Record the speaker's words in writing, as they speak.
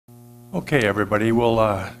Okay, everybody, we'll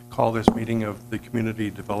call this meeting of the Community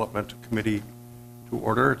Development Committee to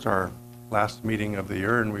order. It's our last meeting of the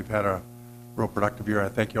year, and we've had a real productive year. I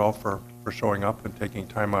thank you all for showing up and taking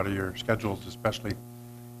time out of your schedules, especially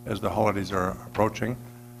as the holidays are approaching.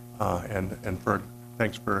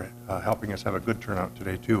 Thanks for helping us have a good turnout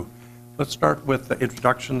today, too. Let's start with the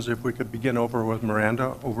introductions. If we could begin over with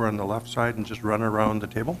Miranda over on the left side and just run around the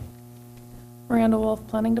table. Miranda Wolf,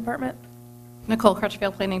 Planning Department. Nicole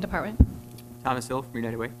Crutchfield, Planning Department. Thomas Hill from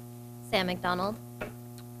United Way. Sam McDonald.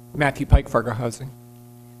 Matthew Pike, Fargo Housing.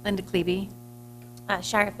 Linda Klebe.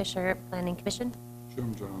 Shara Fisher, Planning Commission.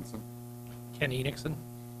 Jim Johnson. Kenny Nixon.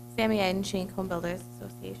 Sammy Eidenschenk, Home Builders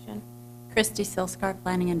Association. Christy Silskar,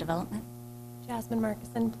 Planning and Development. Jasmine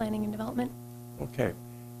Markison, Planning and Development. Okay.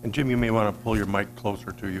 And Jim, you may want to pull your mic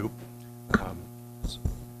closer to you.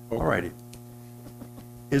 All righty.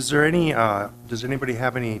 Is there any, does anybody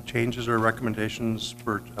have any changes or recommendations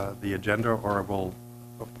for the agenda, or we'll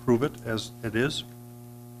approve it as it is?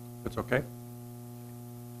 It's okay?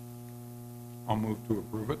 I'll move to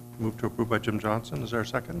approve it. Move to approve by Jim Johnson. Is there a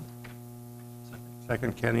second?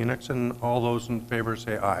 Second, Kenny Nixon. All those in favor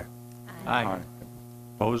say aye. Aye.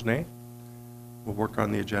 Opposed, nay? We'll work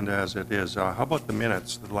on the agenda as it is. How about the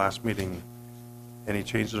minutes, the last meeting? Any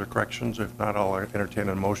changes or corrections? If not, I'll entertain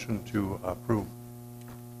a motion to approve.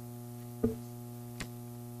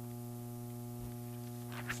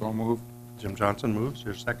 So moved. Jim Johnson moves.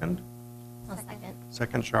 Your second? I'll second.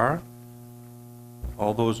 Second, Shara.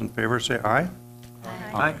 All those in favor say aye.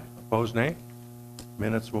 Aye. Opposed, nay?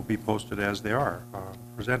 Minutes will be posted as they are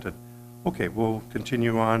presented. Okay, we'll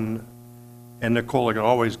continue on. And Nicole, it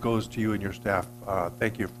always goes to you and your staff.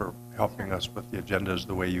 Thank you for helping us with the agendas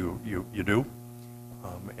the way you do.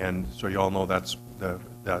 And so you all know that's the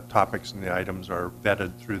topics and the items are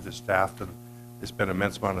vetted through the staff, and they spend an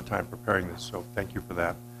immense amount of time preparing this, so thank you for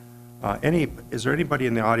that. Is there anybody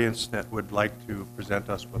in the audience that would like to present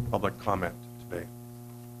us with public comment today?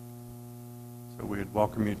 So we'd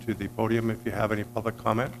welcome you to the podium if you have any public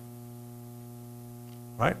comment.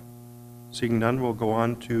 All right. Seeing none, we'll go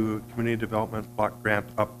on to Community Development Block Grant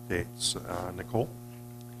updates. Nicole?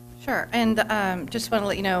 Sure, and just want to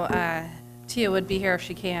let you know, Tia would be here if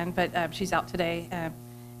she can, but she's out today,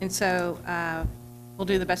 and so we'll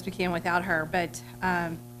do the best we can without her. But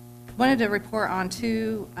wanted to report on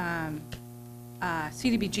two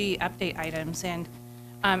CDBG update items, and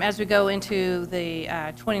as we go into the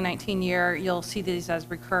 2019 year, you'll see these as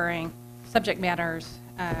recurring subject matters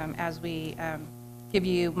as we give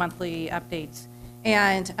you monthly updates.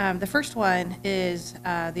 And the first one is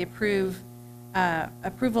the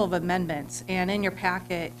approval of amendments. And in your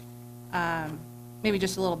packet, maybe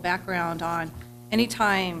just a little background on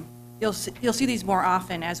anytime, you'll see these more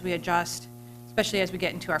often as we adjust, especially as we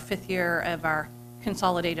get into our 5th year of our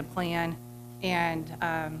consolidated plan and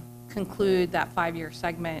conclude that 5-year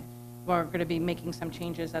segment. We're going to be making some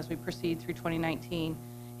changes as we proceed through 2019.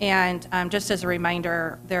 And just as a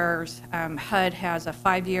reminder, there's HUD has a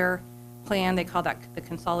 5-year plan. They call that the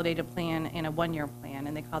consolidated plan, and a 1-year plan,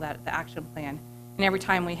 and they call that the action plan. And every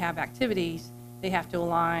time we have activities, they have to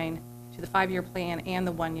align to the 5-year plan and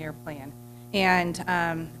the 1-year plan.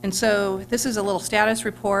 And so this is a little status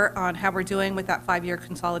report on how we're doing with that 5-year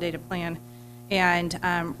consolidated plan, and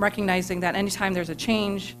recognizing that anytime there's a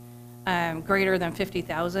change greater than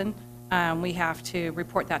 50,000, we have to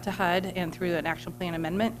report that to HUD and through an action plan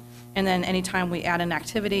amendment. And then anytime we add an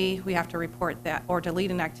activity, we have to report that, or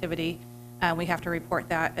delete an activity, we have to report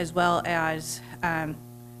that, as well as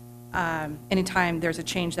anytime there's a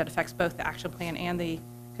change that affects both the action plan and the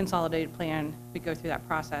consolidated plan, we go through that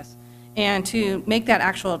process. And to make that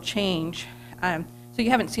actual change, so you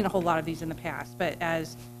haven't seen a whole lot of these in the past, but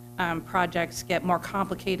as projects get more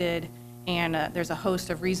complicated and there's a host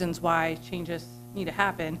of reasons why changes need to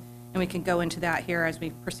happen, and we can go into that here as we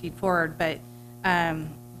proceed forward. But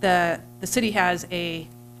the city has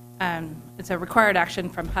it's a required action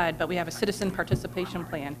from HUD, but we have a citizen participation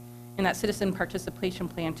plan. And that citizen participation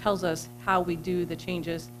plan tells us how we do the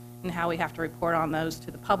changes and how we have to report on those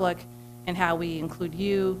to the public, and how we include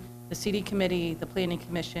you, the CD committee, the planning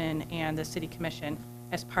commission, and the city commission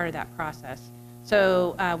as part of that process.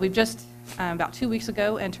 So we've just, about 2 weeks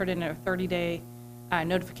ago, entered in a 30-day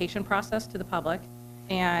notification process to the public.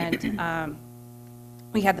 And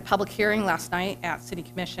we had the public hearing last night at City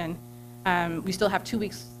Commission. We still have 2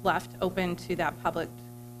 weeks left open to that public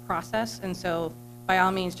process. And so by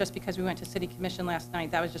all means, just because we went to City Commission last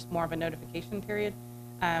night, that was just more of a notification period.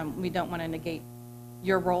 We don't want to negate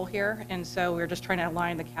your role here. And so we're just trying to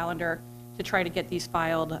align the calendar to try to get these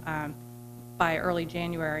filed by early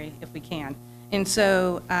January if we can. And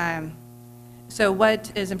so So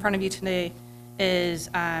what is in front of you today is,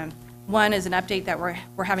 one is an update that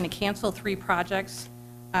we're having to cancel 3 projects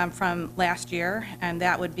from last year, and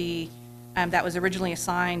that would be, that was originally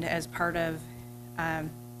assigned as part of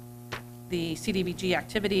the CDBG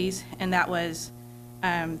activities, and that was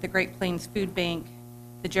the Great Plains Food Bank,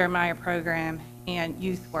 the Jeremiah Program, and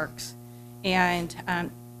Youth Works. And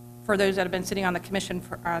for those that have been sitting on the commission,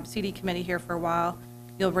 for CD committee here for a while,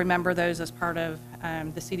 you'll remember those as part of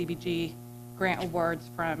the CDBG grant awards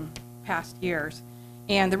from past years.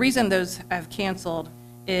 And the reason those have canceled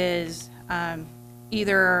is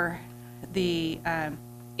either the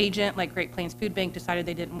agent, like Great Plains Food Bank, decided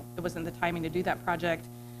it wasn't the timing to do that project.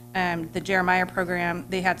 The Jeremiah Program,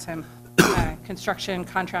 they had some construction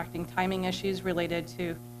contracting timing issues related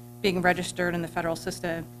to being registered in the federal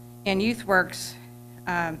system. And Youth Works,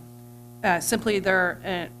 simply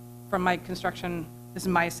they're, from my construction, this is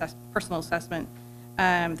my personal assessment,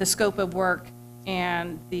 the scope of work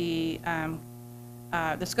and the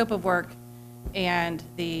scope of work and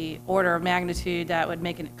the order of magnitude that would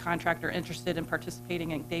make a contractor interested in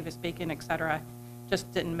participating in Davis-Bacon, et cetera,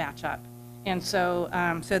 just didn't match up. And so,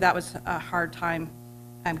 so that was a hard time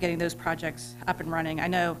getting those projects up and running. I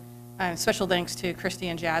know, special thanks to Christy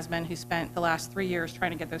and Jasmine, who spent the last 3 years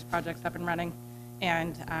trying to get those projects up and running,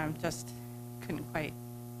 and just couldn't quite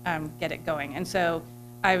get it going. And so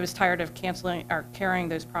I was tired of canceling or carrying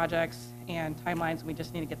those projects and timelines, and we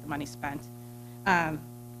just need to get the money spent.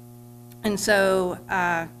 And so,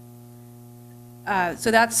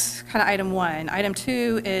 so that's kind of item 1. Item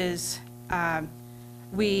 2 is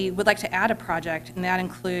we would like to add a project, and that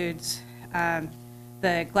includes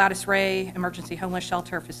the Gladys Ray Emergency Homeless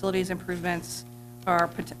Shelter facilities improvements,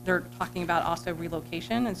 or they're talking about also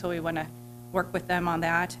relocation, and so we want to work with them on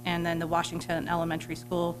that, and then the Washington Elementary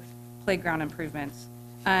School playground improvements.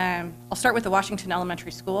 I'll start with the Washington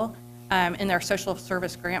Elementary School. In their social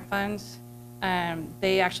service grant funds,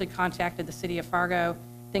 they actually contacted the city of Fargo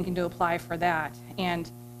thinking to apply for that.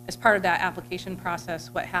 And as part of that application process,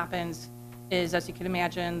 what happens is, as you can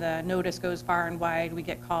imagine, the notice goes far and wide. We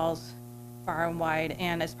get calls far and wide.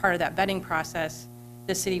 And as part of that vetting process,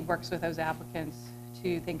 the city works with those applicants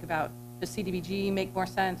to think about, does CDBG make more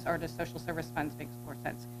sense, or does social service funds make more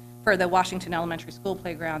sense? For the Washington Elementary School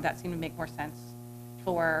playground, that seemed to make more sense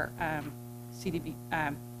for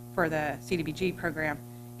for the CDBG program.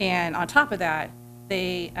 And on top of that,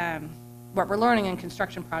 they, what we're learning in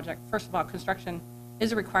construction project, first of all, construction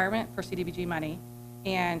is a requirement for CDBG money.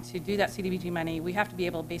 And to do that CDBG money, we have to be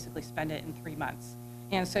able to basically spend it in 3 months.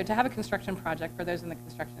 And so to have a construction project, for those in the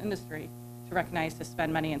construction industry, to recognize to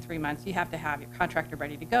spend money in 3 months, you have to have your contractor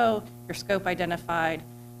ready to go, your scope identified,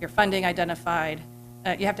 your funding identified.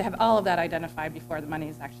 You have to have all of that identified before the money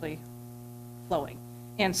is actually flowing.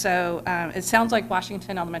 And so it sounds like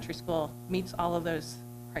Washington Elementary School meets all of those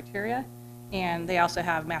criteria, and they also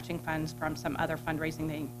have matching funds from some other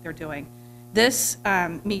fundraising they're doing. This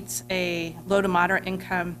meets a low to moderate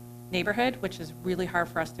income neighborhood, which is really hard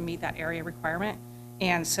for us to meet that area requirement.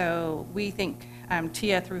 And so we think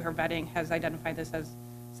Tia, through her vetting, has identified this as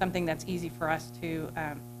something that's easy for us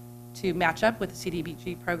to match up with the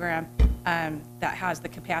CDBG program that has the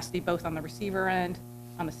capacity both on the receiver end,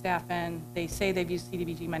 on the staff end. They say they've used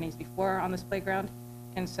CDBG monies before on this playground,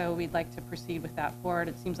 and so we'd like to proceed with that forward.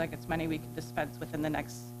 It seems like it's money we can dispense within the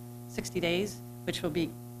next 60 days, which will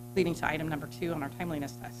be leading to item number 2 on our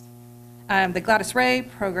timeliness test. The Gladys Ray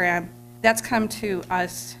program, that's come to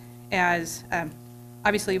us as,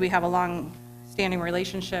 obviously we have a long-standing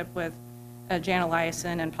relationship with Jan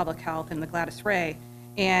Eliason and Public Health and the Gladys Ray,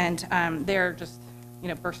 and they're just,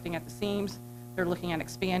 bursting at the seams. They're looking at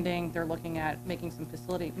expanding. They're looking at making some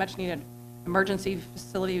much-needed emergency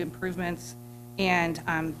facility improvements, and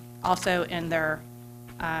also in their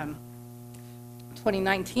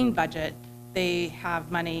 2019 budget, they have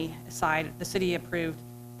money aside. The city approved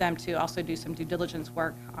them to also do some due diligence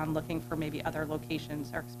work on looking for maybe other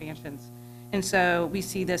locations or expansions. And so we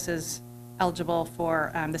see this as eligible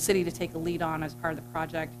for the city to take a lead on as part of the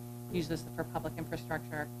project, use this for public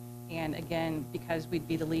infrastructure. And again, because we'd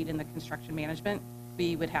be the lead in the construction management,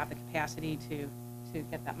 we would have the capacity to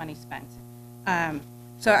get that money spent.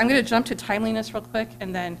 So I'm going to jump to timeliness real quick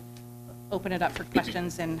and then open it up for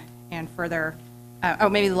questions and further.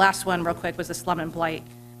 Maybe the last one real quick was the slum and blight.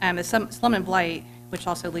 The slum and blight, which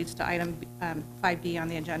also leads to item 5B on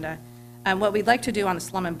the agenda. What we'd like to do on the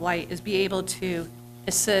slum and blight is be able to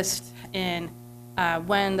assist in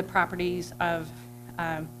when the properties of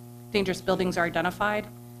dangerous buildings are identified,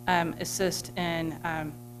 assist in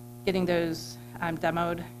getting those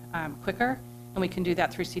demoed quicker, and we can do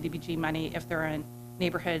that through CDBG money if they're in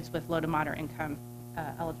neighborhoods with low to moderate income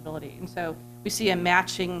eligibility. And so We see a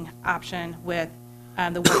matching option with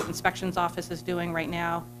the work inspections office is doing right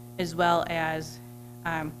now, as well as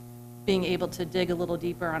being able to dig a little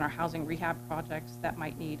deeper on our housing rehab projects that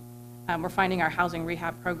might need. We're finding our housing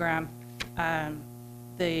rehab program,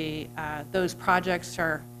 those projects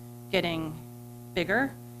are getting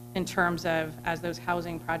bigger in terms of as those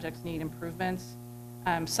housing projects need improvements.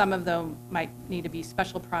 Some of them might need to be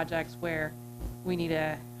special projects where we need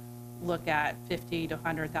to look at $50,000 to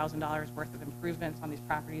 $100,000 worth of improvements on these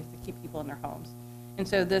properties to keep people in their homes. And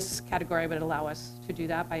so this category would allow us to do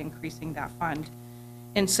that by increasing that fund.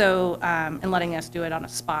 And so, and letting us do it on a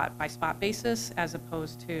spot-by-spot basis, as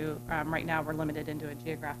opposed to, right now, we're limited into a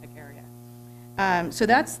geographic area. So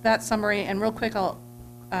that's that summary, and real quick, I'll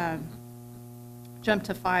jump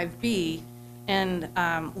to 5B and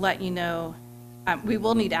let you know, we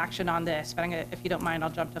will need action on this, but if you don't mind, I'll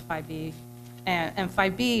jump to 5B. And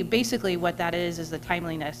 5B, basically what that is the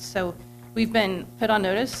timeliness. So we've been put on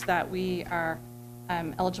notice that we are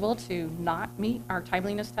eligible to not meet our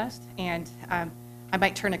timeliness test, and I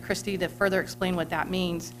might turn to Christy to further explain what that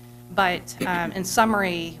means. But in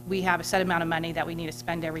summary, we have a set amount of money that we need to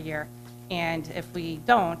spend every year, and if we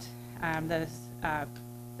don't, the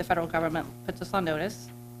federal government puts us on notice.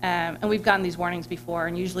 And we've gotten these warnings before,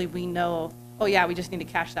 and usually we know, oh yeah, we just need to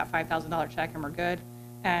cash that $5,000 check and we're good.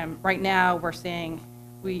 Right now, we're saying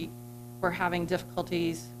we're having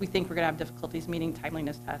difficulties, we think we're going to have difficulties meeting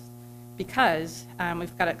timeliness tests because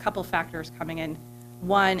we've got a couple factors coming in.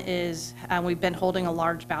 One is we've been holding a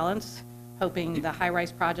large balance, hoping the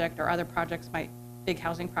high-rise project or other projects big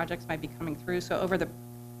housing projects might be coming through. So over the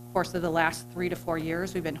course of the last 3 to 4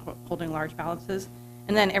 years, we've been holding large balances.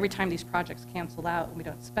 And then every time these projects cancel out and we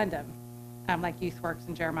don't spend them, like YouthWorks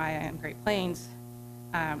and Jeremiah and Great Plains,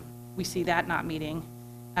 we see that not meeting.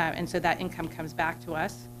 And so that income comes back to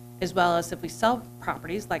us, as well as if we sell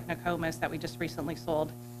properties like Nokomis that we just recently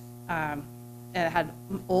sold. It had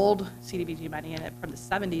old CDBG money in it from the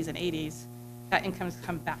 70s and 80s. That income's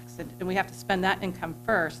come back. And we have to spend that income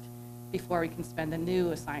first before we can spend the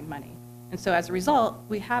new assigned money. And so as a result,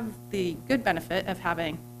 we have the good benefit of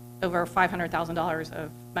having over $500,000 of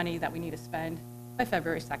money that we need to spend by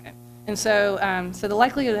February 2nd. And so, so the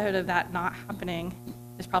likelihood of that not happening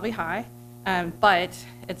is probably high, but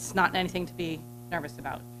it's not anything to be nervous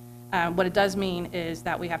about. What it does mean is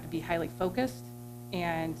that we have to be highly focused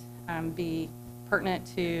and be pertinent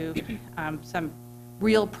to some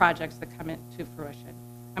real projects that come into fruition.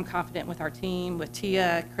 I'm confident with our team, with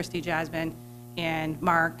Tia, Christy, Jasmine, and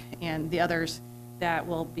Mark, and the others that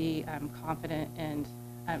will be confident in,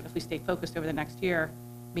 if we stay focused over the next year,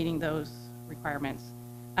 meeting those requirements.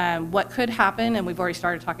 What could happen, and we've already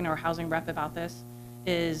started talking to our housing rep about this,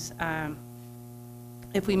 is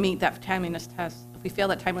if we meet that timeliness test, if we fail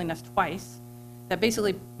that timeliness twice, that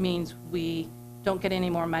basically means we don't get any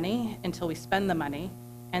more money until we spend the money,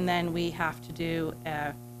 and then we have to do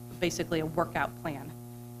basically a workout plan.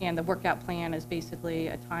 And the workout plan is basically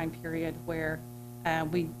a time period where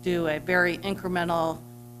we do a very incremental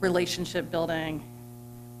relationship building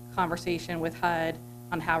conversation with HUD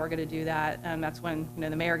on how we're going to do that. And that's when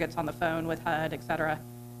the mayor gets on the phone with HUD, et cetera,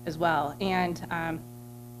 as well. And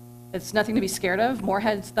it's nothing to be scared of.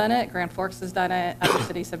 Moorhead's done it, Grand Forks has done it, other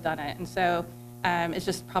cities have done it. And so it's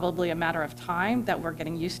just probably a matter of time that we're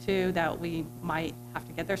getting used to, that we might have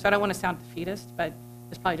to get there. So I don't want to sound defeatist, but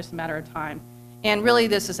it's probably just a matter of time. And really,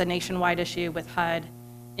 this is a nationwide issue with HUD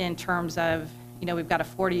in terms of, we've got a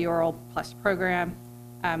 40-year-old plus program.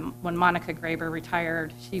 When Monica Graber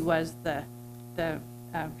retired, she was the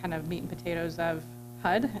kind of meat and potatoes of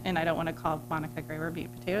HUD, and I don't want to call Monica Graber meat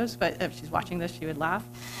and potatoes, but if she's watching this, she would laugh.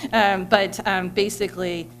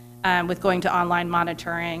 Basically, with going to online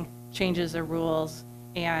monitoring, changes of rules,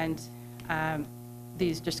 and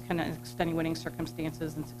these just kind of extenuating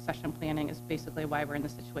circumstances and succession planning is basically why we're in the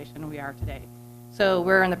situation we are today. So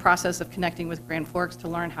we're in the process of connecting with Grand Forks to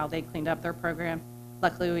learn how they cleaned up their program.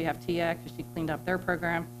 Luckily, we have Tia, because she cleaned up their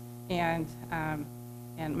program, and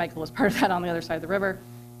Michael was part of that on the other side of the river.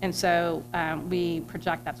 And so we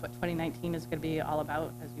project that's what 2019 is going to be all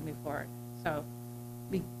about as we move forward. So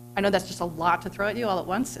I know that's just a lot to throw at you all at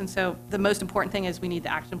once, and so the most important thing is we need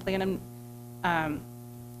the action plan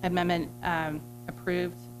amendment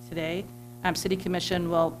approved today. City Commission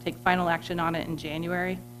will take final action on it in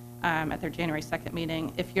January at their January 2nd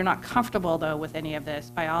meeting. If you're not comfortable, though, with any of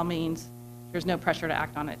this, by all means, there's no pressure to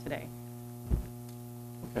act on it today.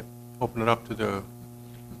 Okay, open it up to the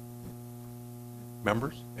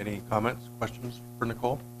members. Any comments, questions for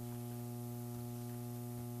Nicole?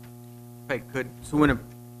 If I could,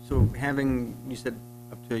 so having, you said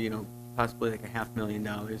up to, possibly like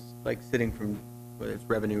 $500,000, like sitting from whether it's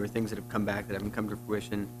revenue or things that have come back that haven't come to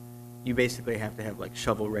fruition, you basically have to have like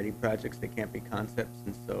shovel-ready projects. They can't be concepts,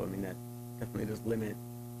 and so, I mean, that definitely does limit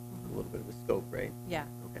a little bit of the scope, right? Yeah.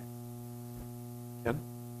 Okay. Ken?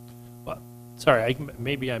 Well, sorry,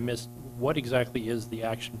 maybe I missed, what exactly is the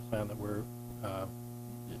action plan that we're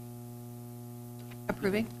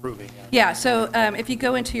Approving? approving? Yeah, so if you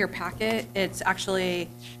go into your packet, it's actually,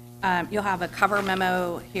 you'll have a cover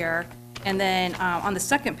memo here, and then on the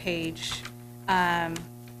second page, 3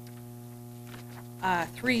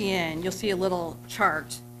 in, you'll see a little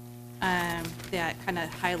chart that kind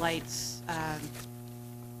of highlights a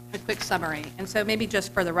quick summary. And so maybe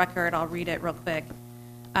just for the record, I'll read it real quick.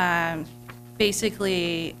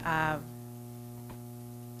 Basically,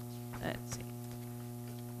 let's see.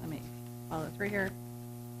 Let me follow through here.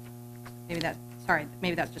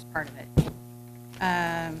 Maybe that's just part of it.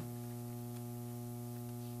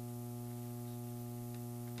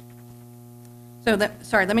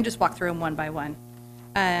 Sorry, let me just walk through them one by one.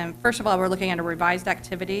 First of all, we're looking at a revised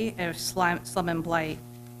activity of slum and blight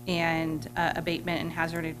and abatement and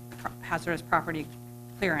hazardous property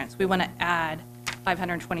clearance. We want to add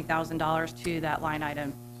 $520,000 to that line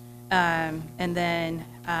item. And then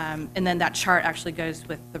that chart actually goes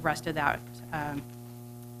with the rest of that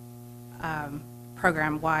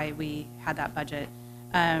program, why we had that budget.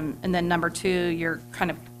 And then number 2, you're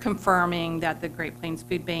kind of confirming that the Great Plains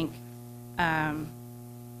Food Bank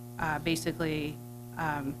basically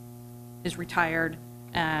is retired.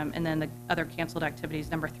 And then the other canceled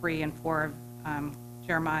activities, number 3 and 4 of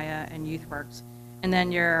Jeremiah and YouthWorks. And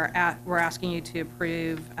then we're asking you to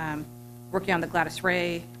approve working on the Gladys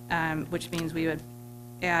Ray, which means we would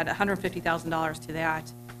add $150,000 to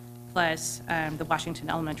that, plus the Washington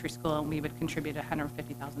Elementary School, and we would contribute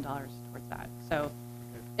 $150,000 towards that. So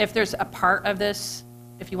if there's a part of this,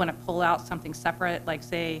 if you want to pull out something separate, like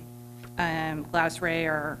say Gladys Ray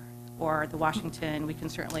or the Washington, we can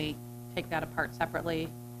certainly take that apart separately.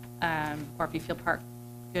 Or if you feel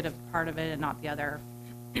good of part of it and not the other,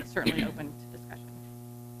 it's certainly open to discussion.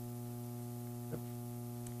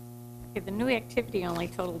 Okay, the new activity only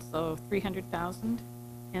totals so 300,000,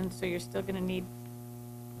 and so you're still going to need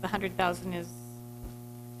the 100,000 is. I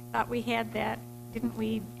thought we had that. Didn't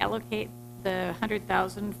we allocate the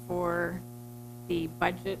 100,000 for the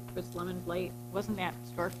budget for Slum and Blight? Wasn't that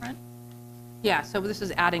storefront? Yeah, so this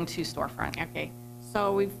is adding to storefront. Okay,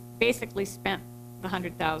 so we've basically spent the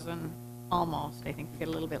 100,000 almost. I think we get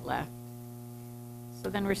a little bit left. So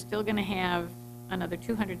then we're still going to have another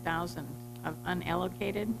 200,000 of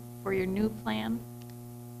unallocated for your new plan.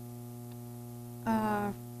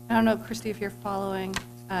 I don't know, Christy, if you're following.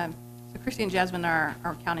 So Christy and Jasmine are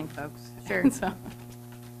our accounting folks. Sure. So,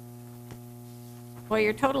 Well,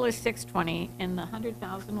 your total is 620, and the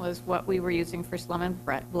 100,000 was what we were using for Slum and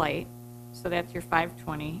Blight, so that's your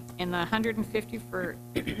 520. And the 150 for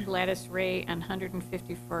Gladys Ray and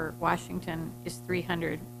 150 for Washington is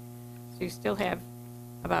 300. So you still have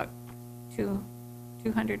about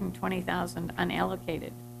 220,000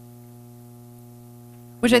 unallocated.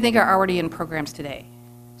 which I think are already in programs today.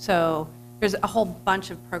 So there's a whole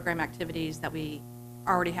bunch of program activities that we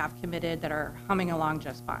already have committed that are humming along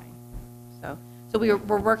just fine. So we're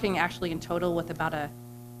working actually in total with about a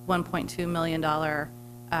 $1.2 million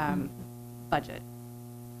budget.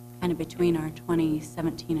 Kind of between our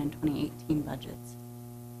 2017 and 2018 budgets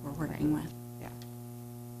we're working with. Yeah,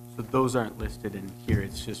 So those aren't listed in here,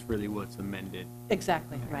 it's just really what's amended.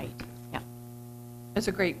 exactly. Right, yeah. It's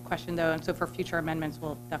a great question, though, and so for future amendments,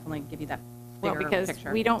 we'll definitely give you that Well, bigger because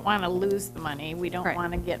picture. we don't want to lose the money. We don't Right.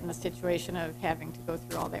 want to get in the situation of having to go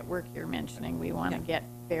through all that work you're mentioning. We want to Yeah. get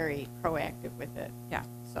very proactive with it. Yeah.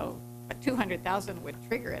 So, but 200,000 would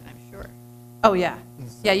trigger it, I'm sure. Oh, yeah.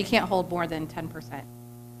 Yeah, you can't hold more than 10%.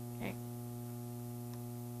 Okay.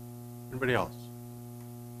 Anybody else?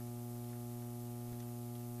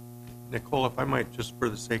 Nicole, if I might, just for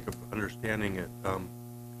the sake of understanding it,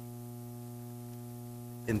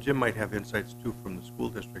 and Jim might have insights too from the school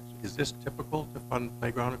districts, is this typical to fund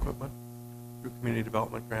playground equipment through community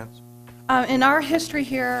development grants? In our history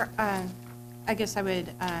here, I guess I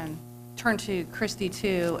would turn to Christy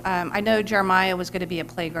too. I know Jeremiah was going to be a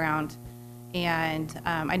playground, and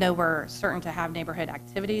I know we're certain to have neighborhood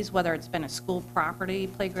activities, whether it's been a school property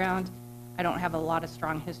playground. I don't have a lot of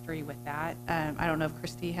strong history with that. I don't know if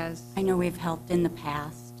Christy has. I know we've helped in the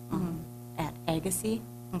past at Agassiz,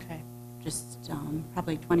 Okay. just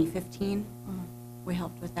probably 2015. We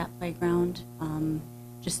helped with that playground,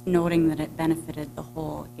 just noting that it benefited the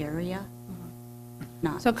whole area.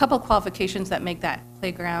 Not So a couple of qualifications that make that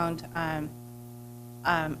playground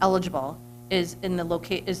eligible is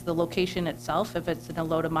the location itself, if it's in a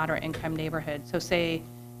low to moderate income neighborhood. So say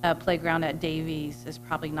a playground at Davies is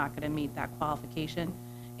probably not going to meet that qualification.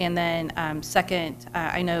 And then second,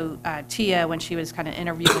 I know Tia, when she was kind of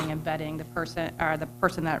interviewing and vetting the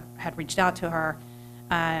person that had reached out to her,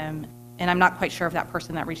 and I'm not quite sure if that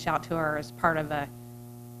person that reached out to her is part of a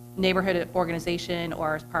neighborhood organization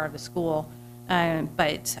or is part of the school,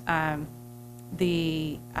 but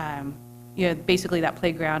basically that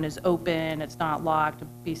playground is open, it's not locked,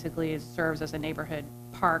 basically it serves as a neighborhood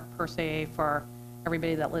park per se for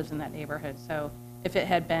everybody that lives in that neighborhood. So if it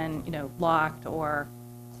had been, locked or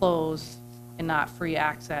closed and not free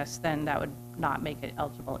access, then that would not make it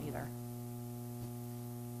eligible either.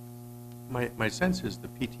 My sense is the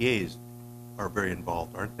PTAs are very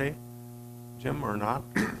involved, aren't they, Jim, or not?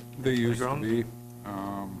 They used to Playgrounds? be,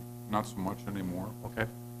 not so much anymore. Okay.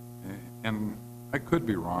 And I could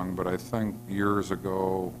be wrong, but I think years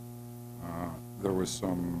ago, there was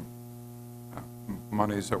some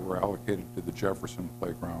monies that were allocated to the Jefferson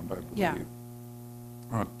Playground, I believe.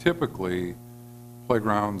 Yeah. Typically,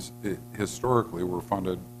 playgrounds historically were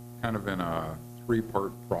funded kind of in a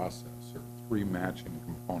three-part process, or three matching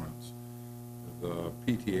components. The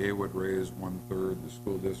PTA would raise 1/3, the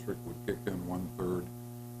school district would kick in 1/3,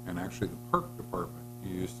 and actually the park department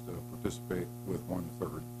used to participate with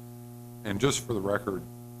 1/3. And just for the record,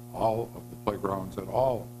 all of the playgrounds at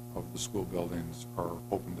all of the school buildings are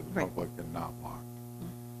open to the Right. public and not locked.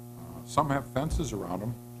 Some have fences around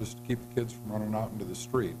them, just to keep the kids from running out into the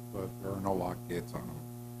street, but there are no locked gates on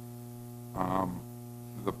them.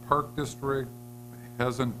 The park district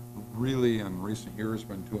hasn't really in recent years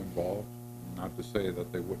been too involved, not to say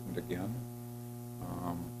that they wouldn't again.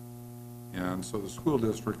 And so the school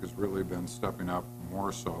district has really been stepping up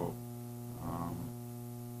more so,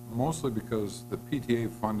 mostly because the PTA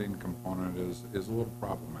funding component is a little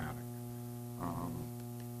problematic.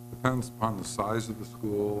 Depends upon the size of the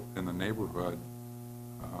school and the neighborhood,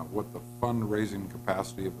 what the fundraising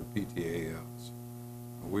capacity of the PTA is.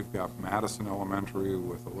 We've got Madison Elementary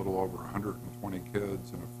with a little over 120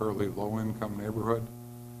 kids in a fairly low-income neighborhood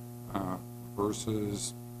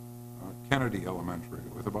versus Kennedy Elementary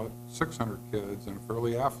with about 600 kids in a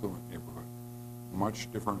fairly affluent neighborhood.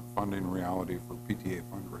 Much different funding reality for PTA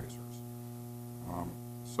fundraisers.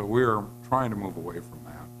 So we are trying to move away from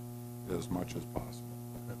that as much as possible.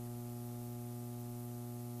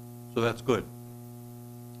 So that's good.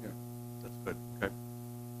 Yeah. That's good, okay.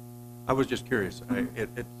 I was just curious.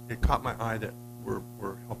 It caught my eye that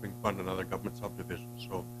we're helping fund another government subdivision,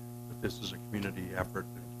 so that this is a community effort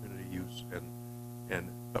and community use,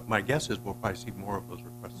 but my guess is we'll probably see more of those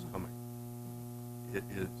requests coming.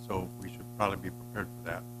 So we should probably be prepared for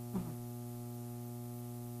that,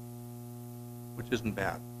 which isn't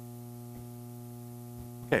bad.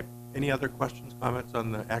 Okay, any other questions, comments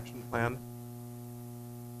on the action plan?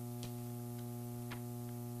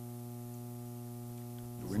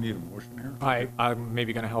 Do we need a motion here? I'm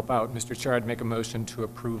maybe going to help out. Mr. Chair, I'd make a motion to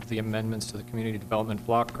approve the amendments to the Community Development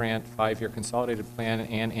Block Grant 5-year consolidated plan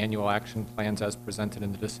and annual action plans as presented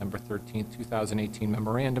in the December 13th, 2018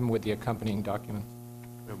 memorandum with the accompanying documents.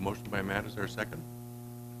 We have a motion by Matt. Is there a second?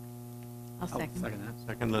 I'll second. that.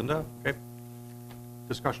 Second, Linda. Okay.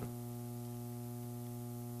 Discussion.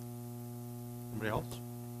 Anybody else?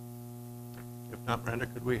 If not, Brenda,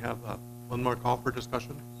 could we have one more call for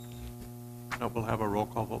discussion? No, we'll have a roll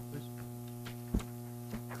call vote, please.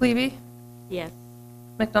 Clevey, Yes.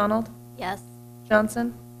 McDonald, Yes.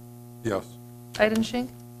 Johnson, Yes. Eidenschink,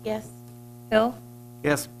 Yes. Hill,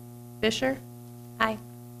 Yes. Fisher, Aye.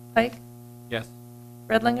 Pike, Yes.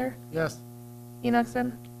 Redlinger, Yes.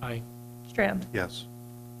 Enochson, Aye. Strand. Yes.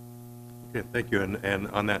 Okay, thank you. And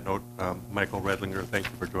on that note, Michael Redlinger, thank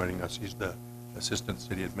you for joining us. He's the Assistant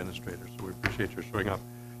City Administrator, so we appreciate your showing up.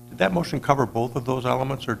 Did that motion cover both of those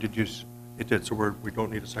elements, or did you, it did, so we don't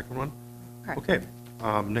need a second one? Correct. Okay.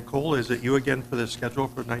 Nicole, is it you again for the schedule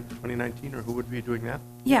for 2019, or who would be doing that?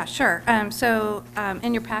 Yeah, sure. So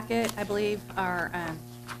in your packet, I believe,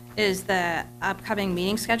 is the upcoming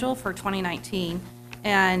meeting schedule for 2019.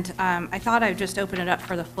 And I thought I'd just open it up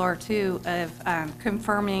for the floor, too, of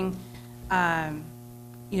confirming,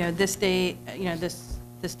 this day,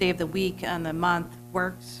 this day of the week and the month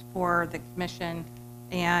works for the commission,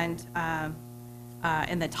 and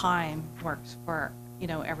the time works for,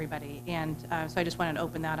 everybody. And so I just wanted to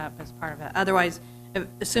open that up as part of it. Otherwise,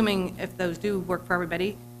 assuming if those do work for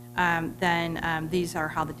everybody, then these are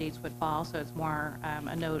how the dates would fall. So it's more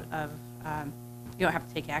a note of, you don't have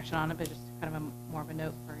to take action on it, but just kind of more of a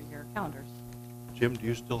note for your calendars. Jim, do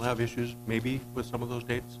you still have issues maybe with some of those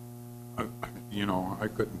dates? I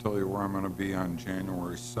couldn't tell you where I'm going to be on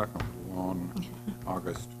January 2nd, let Cyclone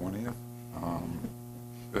August 20th.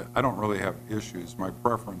 But I don't really have issues. My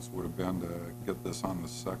preference would have been to get this on the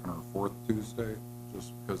second or fourth Tuesday,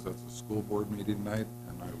 just because that's a school board meeting night,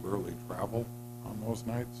 and I rarely travel on those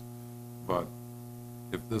nights. But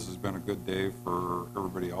if this has been a good day for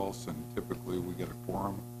everybody else, and typically we get a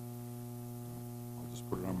quorum, I'll just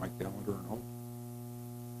put it on my calendar and hope.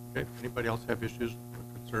 Okay, anybody else have issues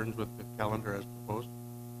or concerns with the calendar as proposed?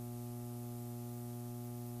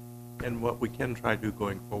 And what we can try to do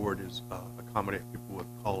going forward is accommodate people with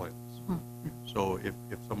call-ins. So if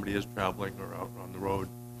somebody is traveling or out on the road,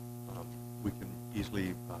 we can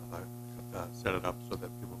easily set it up so that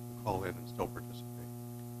people can call in and still participate.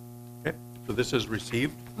 Okay, so this is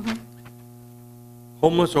received.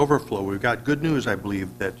 Homeless overflow, we've got good news, I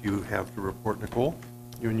believe, that you have to report, Nicole,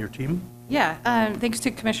 you and your team. Yeah, thanks to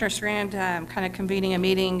Commissioner Strand kind of convening a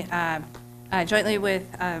meeting jointly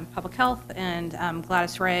with Public Health and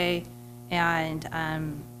Gladys Ray and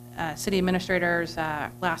city administrators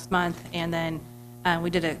last month, and then we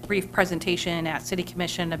did a brief presentation at City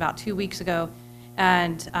Commission about 2 weeks ago,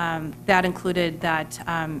 and that included that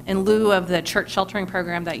in lieu of the church sheltering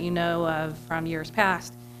program that you know of from years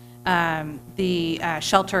past, the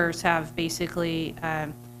shelters have basically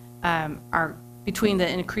are between the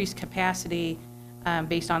increased capacity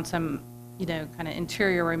based on some, kind of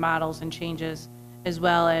interior remodels and changes, as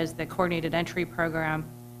well as the coordinated entry program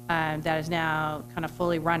that is now kind of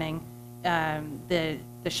fully running. The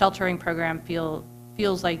sheltering program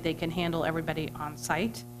feels like they can handle everybody on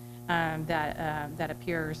site that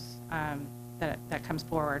appears that comes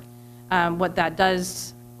forward. What that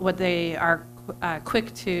does, what they are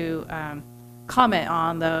quick to comment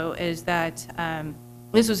on, though, is that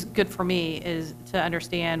this was good for me, is to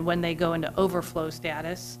understand when they go into overflow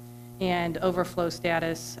status. And overflow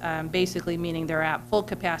status basically meaning they're at full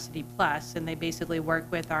capacity plus, and they basically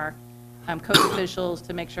work with our code officials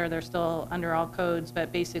to make sure they're still under all codes,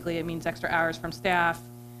 but basically it means extra hours from staff,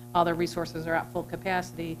 all their resources are at full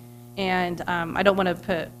capacity. And I don't want to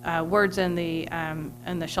put words in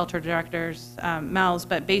the shelter director's mouths,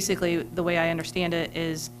 but basically the way I understand it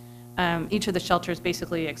is each of the shelters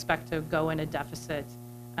basically expect to go in a deficit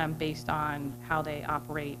based on how they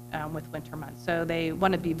operate with winter months. So they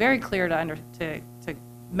want to be very clear to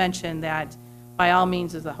mention that by all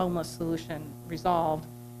means is the homeless solution resolved.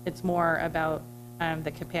 It's more about the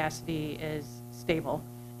capacity is stable,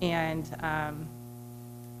 and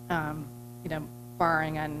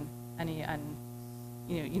barring on any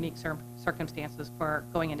unique circumstances for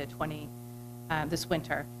going into this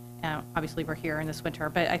winter. Obviously, we're here in this winter,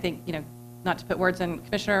 but I think not to put words in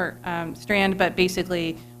Commissioner Strand, but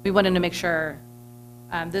basically we wanted to make sure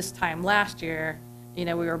this time last year, we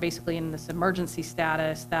were basically in this emergency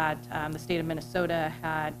status that the state of Minnesota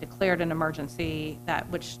had declared an emergency,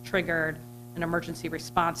 which triggered an emergency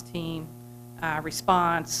response team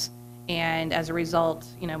response, and as a result,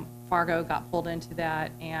 Fargo got pulled into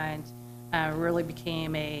that and really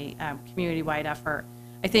became a community-wide effort.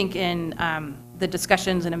 I think in the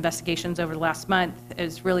discussions and investigations over the last month,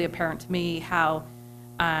 it's really apparent to me how,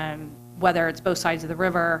 whether it's both sides of the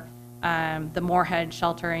river, the Moorhead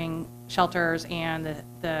shelters and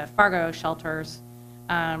the Fargo shelters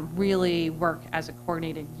really work as a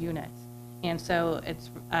coordinated unit. And so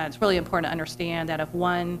it's really important to understand that if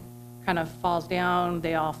one kind of falls down,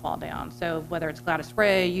 they all fall down. So whether it's Gladys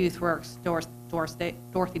Ray, YouthWorks,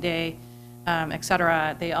 Dorothy Day, et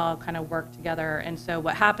cetera, they all kind of work together. And so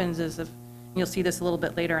what happens is, if you'll see this a little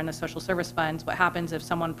bit later in the social service funds, what happens if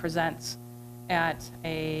someone presents at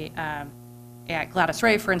Gladys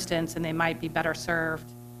Ray, for instance, and they might be better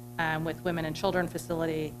served with women and children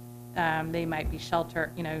facility, they might be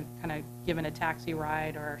sheltered, kind of given a taxi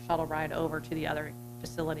ride or shuttle ride over to the other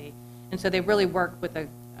facility. And so they really work with the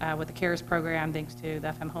CARES program, thanks to the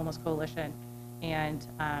FM Homeless Coalition and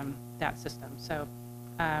that system. So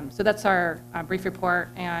that's our brief report,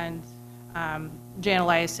 and Jan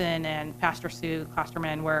Eliason and Pastor Sue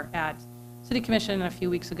Klosterman were at City Commission a few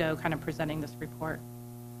weeks ago kind of presenting this report.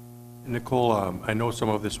 Nicole, I know some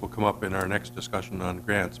of this will come up in our next discussion on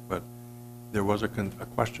grants, but there was a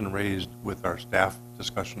question raised with our staff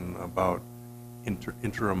discussion about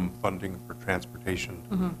interim funding for transportation.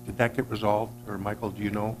 Mm-hmm. Did that get resolved, or Michael, do you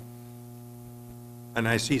know? And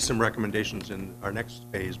I see some recommendations in our next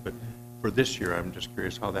phase, but for this year, I'm just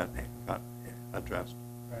curious how that got addressed.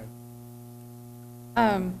 Right.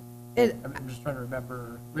 I'm just trying to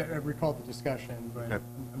remember, I recall the discussion, but Okay.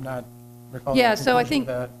 I'm not recalling. Yeah, the so I conclusion think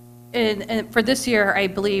of that. and for this year, I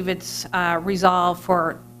believe it's resolved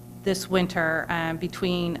for this winter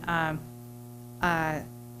between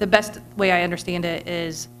the best way I understand it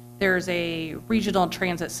is there's a regional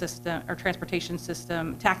transit system, or transportation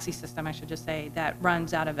system, taxi system, I should just say, that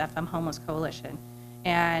runs out of FM Homeless Coalition.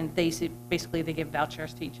 And basically, they give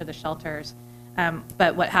vouchers to each of the shelters.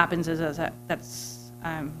 But what happens is that that's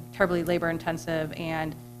terribly labor intensive,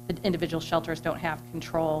 and the individual shelters don't have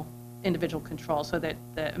individual control, so that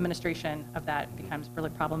the administration of that becomes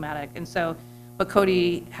really problematic. And so what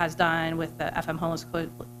Cody has done with the FM Homeless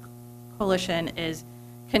Coalition is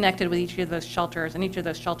connected with each of those shelters, and each of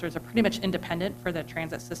those shelters are pretty much independent for the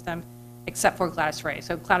transit system, except for Gladys Ray.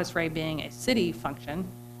 So Gladys Ray being a city function,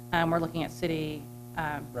 we're looking at city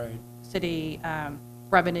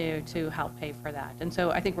revenue to help pay for that. And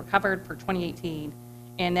so I think we're covered for 2018,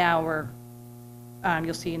 and now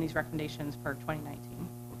you'll see in these recommendations for 2019.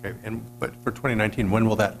 Okay, but for 2019, when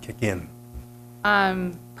will that kick in?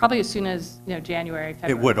 Probably as soon as, January,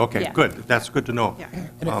 February. It would, okay, Yeah. good. That's good to know. Yeah.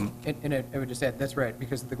 And I would just add, that's right,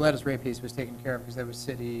 because the Gladys Ray piece was taken care of because that was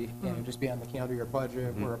city, and it would just be on the calendar year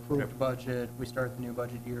budget, we're approved budget, we start the new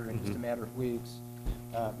budget year in just a matter of weeks,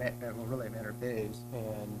 well, really a matter of days,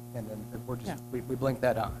 and then we're just, we blink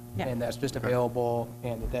that on. Yeah. And that's just available,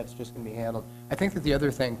 and that's just going to be handled. I think that the other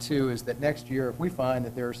thing, too, is that next year, if we find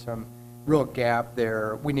that there's some real gap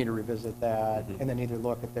there, we need to revisit that, and then either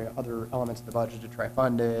look at the other elements of the budget to try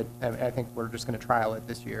fund it. I think we're just going to trial it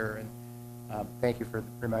this year, and thank you for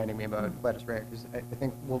reminding me about Gladys Ray, because I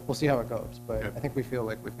think we'll see how it goes, but I think we feel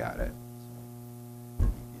like we've got it.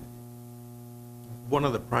 One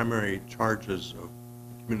of the primary charges of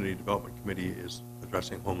the Community Development Committee is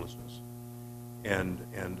addressing homelessness. And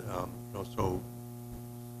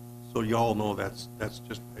so y'all know that's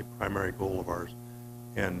just a primary goal of ours.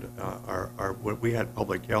 And we had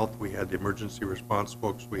public health, we had the emergency response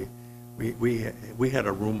folks, we had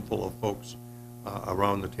a room full of folks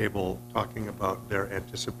around the table talking about their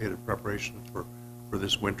anticipated preparations for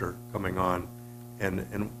this winter coming on,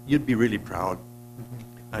 and you'd be really proud.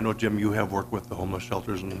 I know, Jim, you have worked with the homeless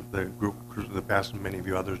shelters and the group crews in the past, and many of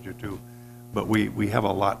you others do too, but we have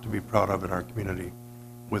a lot to be proud of in our community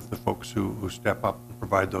with the folks who step up and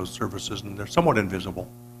provide those services, and they're somewhat invisible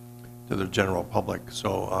to the general public.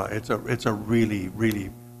 So it's a really, really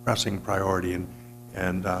pressing priority,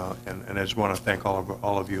 and I just want to thank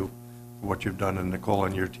all of you for what you've done, and Nicole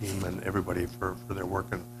and your team and everybody for their work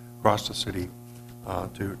across the city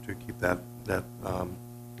to keep that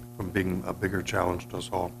from being a bigger challenge to us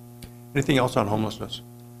all. Anything else on homelessness?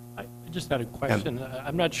 I just had a question.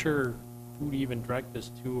 I'm not sure who to even direct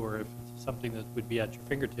this to, or if it's something that would be at your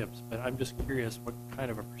fingertips, but I'm just curious what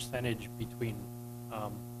kind of a percentage between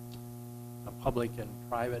public and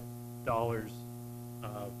private dollars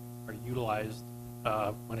are utilized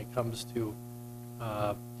when it comes to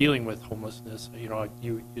dealing with homelessness.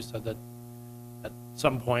 You said that at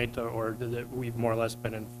some point, or that we've more or less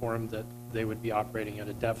been informed that they would be operating at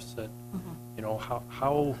a deficit.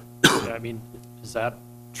 How I mean, does that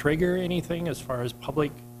trigger anything as far as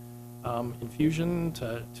public infusion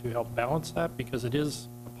to help balance that? Because it is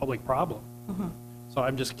a public problem. So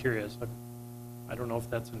I'm just curious. I don't know if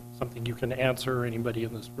that's something you can answer, or anybody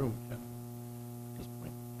in this room can at this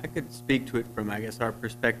point. I could speak to it from, I guess, our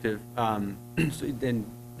perspective. So then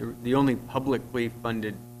the only publicly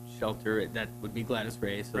funded shelter, that would be Gladys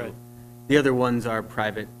Ray. So Right. The other ones are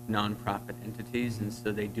private nonprofit entities, and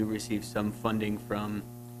so they do receive some funding from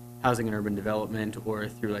Housing and Urban Development or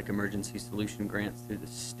through like emergency solution grants through the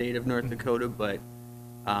state of North Dakota, but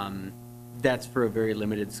that's for a very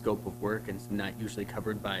limited scope of work, and so not usually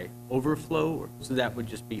covered by overflow. So that would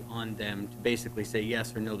just be on them to basically say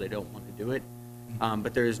yes or no, they don't want to do it.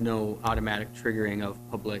 But there is no automatic triggering of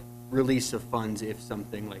public release of funds if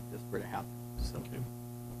something like this were to happen. So. Okay.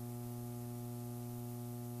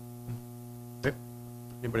 Okay.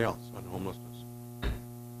 Anybody else on homelessness?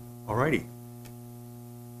 All righty.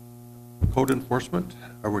 Code enforcement,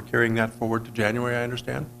 are we carrying that forward to January, I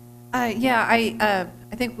understand? Yeah, I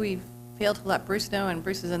think we've failed to let Bruce know, and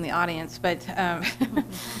Bruce is in the audience, but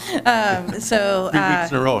so. 3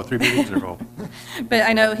 weeks in a row, 3 meetings in a row. But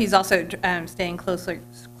I know he's also staying closely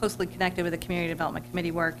connected with the Community Development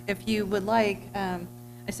Committee work. If you would like, I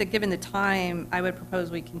said, given the time, I would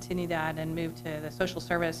propose we continue that and move to the social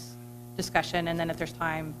service discussion, and then if there's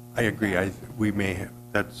time. I agree. We may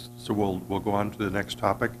have, so we'll go on to the next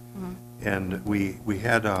topic. And we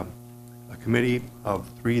had a committee of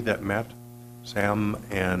 3 that met, Sam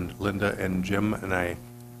and Linda and Jim, and I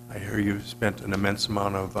hear you've spent an immense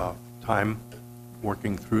amount of time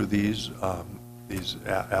working through these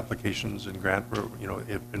applications and grant,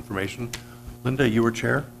 information. Linda, you were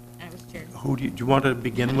chair? I was chair. Do you want to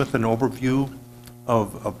begin with an overview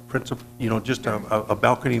of principle, just a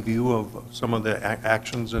balcony view of some of the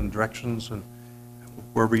actions and directions and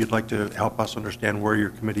wherever you'd like to help us understand where your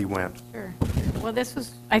committee went. Sure. Well, this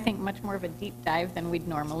was, I think, much more of a deep dive than we'd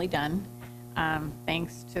normally done.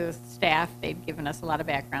 Thanks to staff, they'd given us a lot of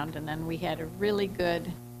background, and then we had a really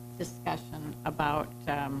good discussion about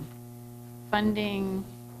funding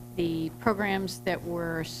the programs that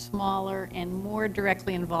were smaller and more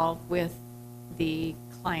directly involved with the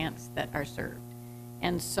clients that are served.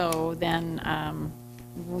 And so then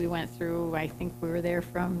we went through, I think we were there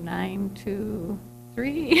from 9 to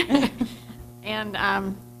 3.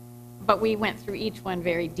 And, but we went through each one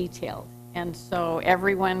very detailed. And so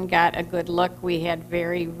everyone got a good look. We had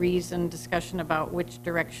very reasoned discussion about which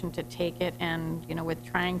direction to take it. And, you know, with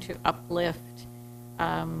trying to uplift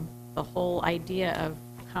the whole idea of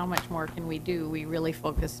how much more can we do, we really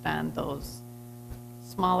focused on those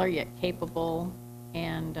smaller yet capable.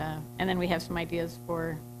 And then we have some ideas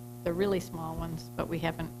for the really small ones, but we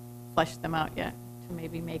haven't fleshed them out yet to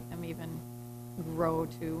maybe make them even grow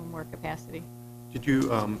to more capacity. Did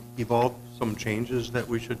you evolve some changes that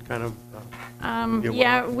we should kind of?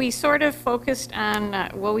 Yeah, we sort of focused on,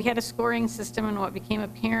 well, we had a scoring system, and what became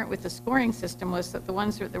apparent with the scoring system was that the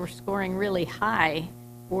ones that were scoring really high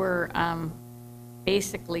were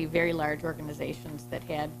basically very large organizations that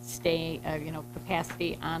had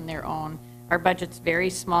capacity on their own. Our budget's very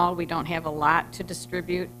small. We don't have a lot to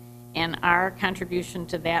distribute, and our contribution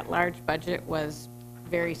to that large budget was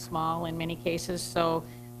very small in many cases. So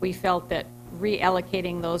we felt that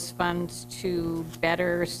reallocating those funds to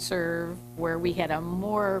better serve where we had a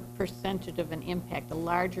more percentage of an impact, a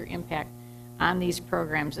larger impact on these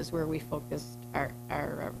programs is where we focused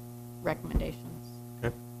our recommendations.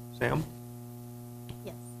 Okay. Sam?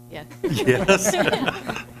 Yes. Yes.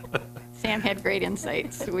 Yes. Sam had great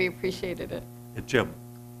insights. We appreciated it. Jim?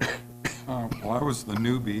 Well, I was the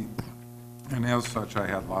newbie, and as such, I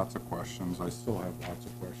had lots of questions. I still have lots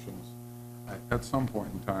of questions. At some point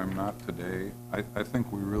in time, not today, I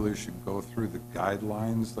think we really should go through the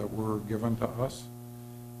guidelines that were given to us,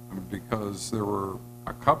 because there were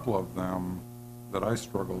a couple of them that I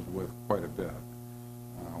struggled with quite a bit.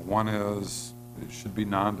 One is it should be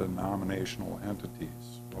non-denominational entities.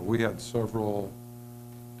 Well, we had several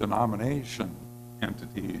denomination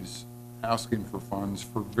entities asking for funds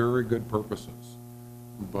for very good purposes,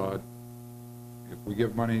 but if we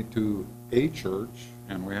give money to a church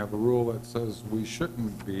and we have a rule that says we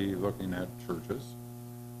shouldn't be looking at churches,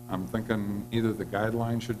 I'm thinking either the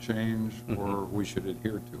guidelines should change or we should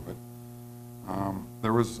adhere to it.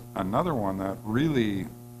 There was another one that really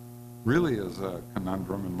is a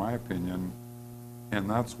conundrum in my opinion, and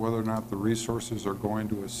that's whether or not the resources are going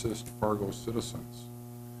to assist Fargo citizens.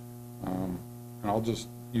 And I'll just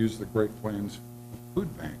use the Great Plains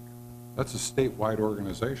Food Bank. That's a statewide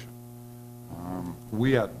organization.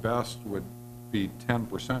 We at best would be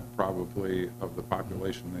 10% probably of the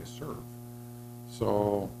population they serve.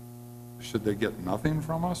 So should they get nothing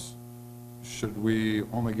from us? Should we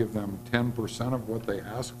only give them 10% of what they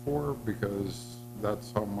ask for because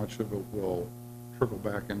that's how much of it will trickle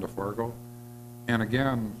back into Fargo? And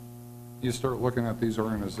again, you start looking at these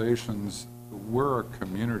organizations, we're a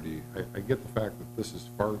community. I get the fact that this is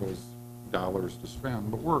Fargo's dollars to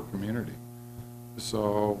spend, but we're a community.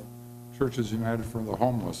 So Churches United for the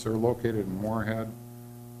Homeless, they're located in Moorhead.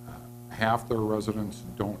 Half their residents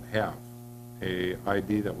don't have a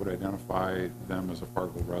ID that would identify them as a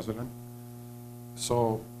Fargo resident.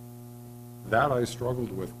 So that I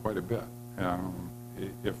struggled with quite a bit.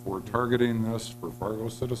 If we're targeting this for Fargo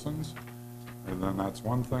citizens, then that's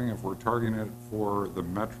one thing. If we're targeting it for the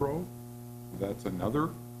metro, that's another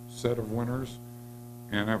set of winners.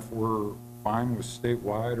 And if we're fine with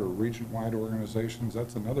statewide or region-wide organizations,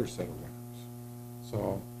 that's another set of winners.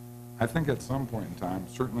 So I think at some point in time,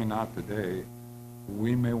 certainly not today,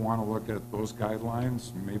 we may want to look at those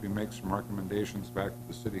guidelines, maybe make some recommendations back to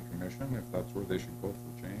the city commission if that's where they should go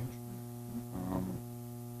for change.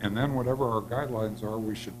 And then whatever our guidelines are,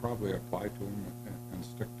 we should probably apply to them and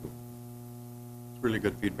stick to them. It's really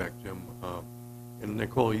good feedback, Jim. And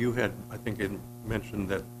Nicole, you had, I think, mentioned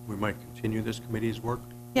that we might continue this committee's work.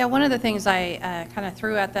 Yeah, one of the things I kind of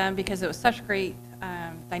threw at them, because it was such a great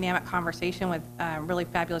dynamic conversation with really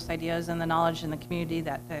fabulous ideas and the knowledge in the community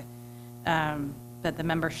that the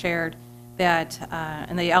members shared, that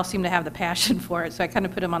and they all seem to have the passion for it. So I kind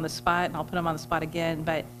of put them on the spot, and I'll put them on the spot again.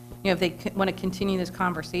 But if they want to continue this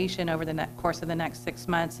conversation over the course of the next 6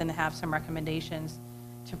 months and have some recommendations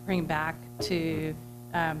to bring back to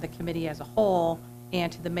the committee as a whole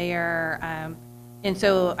and to the mayor. And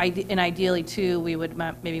so, ideally, too, we would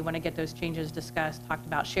maybe want to get those changes discussed, talked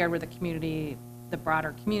about, shared with the community, the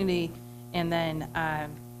broader community, and then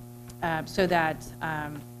so that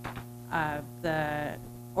the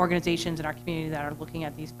organizations in our community that are looking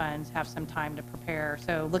at these funds have some time to prepare.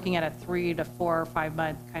 So looking at a 3 to 4 or 5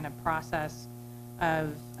 month kind of process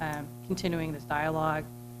of continuing this dialogue,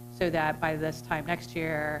 so that by this time next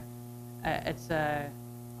year, it's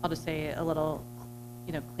I'll just say a little,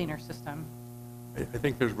 cleaner system. I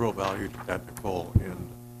think there's real value to that, Nicole, and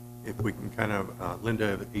if we can kind of,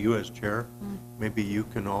 Linda, you as chair, maybe you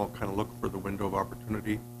can all kind of look for the window of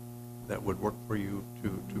opportunity that would work for you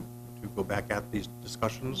to go back at these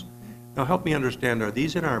discussions. Now, help me understand, are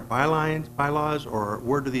these in our bylaws, or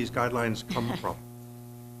where do these guidelines come from?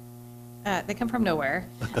 They come from nowhere.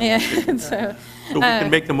 And so we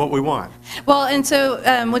can make them what we want. Well, and so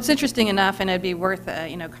what's interesting enough, and it'd be worth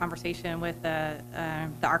a conversation with the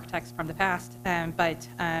architects from the past, but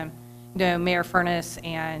Mayor Furness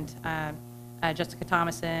and Jessica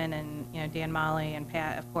Thomason and Dan Molly and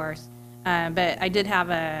Pat, of course. But I did have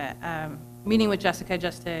a meeting with Jessica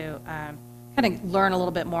just to kind of learn a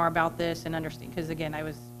little bit more about this and understand, because again, I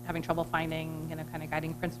was having trouble finding kind of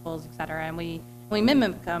guiding principles, et cetera, and we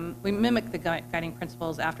mimic the guiding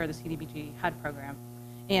principles after the CDBG HUD program.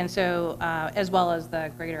 And so, as well as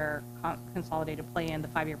the greater consolidated plan, the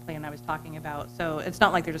 5-year plan I was talking about. So it's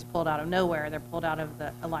not like they're just pulled out of nowhere. They're pulled out of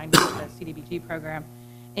the aligned with the CDBG program.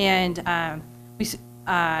 And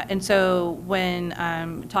and so when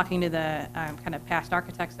talking to the kind of past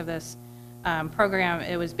architects of this program,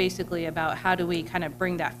 it was basically about how do we kind of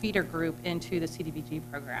bring that feeder group into the CDBG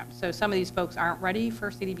program. So some of these folks aren't ready for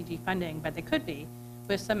CDBG funding, but they could be,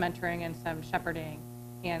 with some mentoring and some shepherding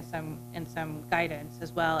and some guidance,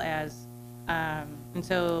 as well as, and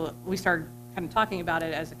so we started kind of talking about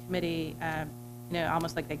it as a committee,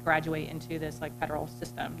 almost like they graduate into this like federal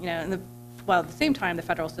system, and while at the same time the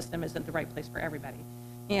federal system isn't the right place for everybody.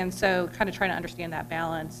 And so kind of trying to understand that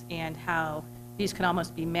balance and how these can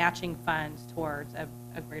almost be matching funds towards a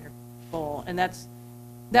greater goal. And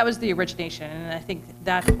that was the origination, and I think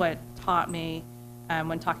that's what taught me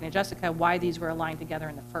when talking to Jessica why these were aligned together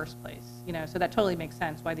in the first place. So that totally makes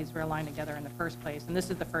sense why these were aligned together in the first place. And this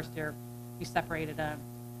is the first year we separated them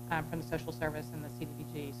from the social service and the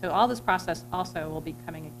CDBG. So all this process also will be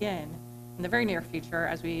coming again in the very near future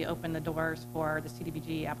as we open the doors for the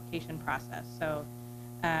CDBG application process. So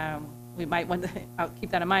we might want to, I'll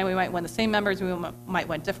keep that in mind, we might want the same members, we might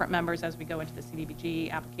want different members as we go into the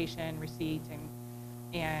CDBG application, receipt,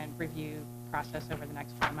 and review process over the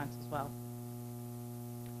next 5 months as well.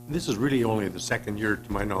 This is really only the second year,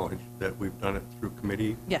 to my knowledge, that we've done it through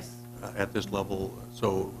committee. Yes. At this level,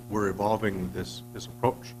 so we're evolving this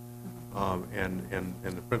approach and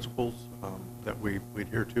the principles that we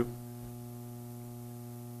adhere to.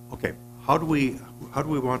 Okay, how do we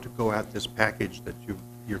want to go at this package that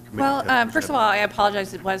your committee? Well, first of all, I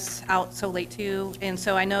apologize it was out so late too, and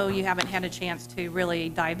so I know you haven't had a chance to really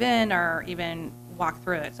dive in or even walk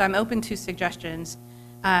through it. So I'm open to suggestions.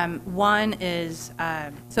 One is,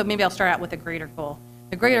 so maybe I'll start out with a greater goal.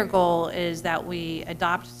 The greater goal is that we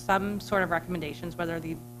adopt some sort of recommendations, whether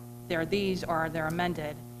they're these or they're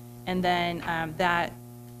amended, and then that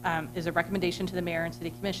is a recommendation to the mayor and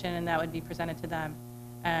city commission, and that would be presented to them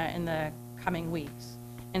in the coming weeks.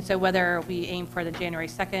 And so whether we aim for the January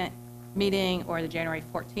 2nd meeting or the January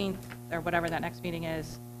 14th or whatever that next meeting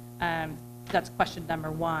is, that's question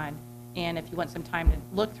number one. And if you want some time to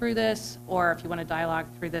look through this, or if you want to dialogue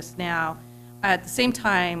through this now, at the same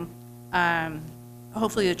time,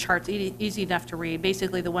 hopefully the chart's easy enough to read.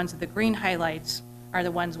 Basically, the ones with the green highlights are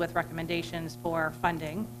the ones with recommendations for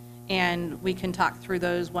funding, and we can talk through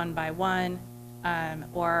those one by one,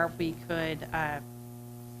 or we could,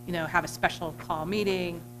 have a special call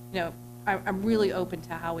meeting. I'm really open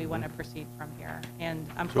to how we want to proceed from here. And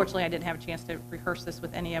unfortunately, I didn't have a chance to rehearse this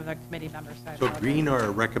with any of the committee members. So green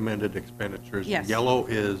are recommended expenditures. Yes. Yellow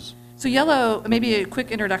is? So yellow, maybe a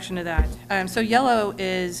quick introduction to that. So yellow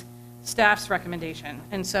is staff's recommendation.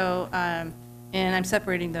 And so, and I'm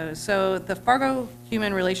separating those. So the Fargo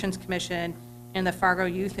Human Relations Commission and the Fargo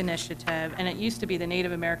Youth Initiative, and it used to be the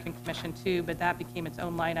Native American Commission too, but that became its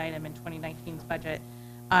own line item in 2019's budget.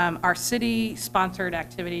 Our city-sponsored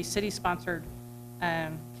activities, city-sponsored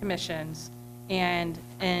commissions, and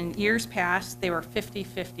in years past, they were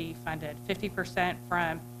 50-50 funded, 50%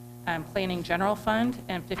 from planning general fund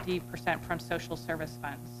and 50% from social service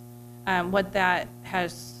funds. What that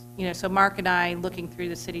has, so Mark and I, looking through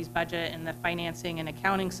the city's budget and the financing and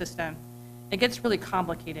accounting system, it gets really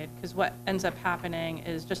complicated because what ends up happening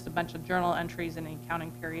is just a bunch of journal entries in the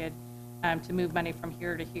accounting period to move money from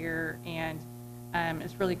here to here, and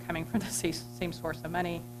it's really coming from the same source of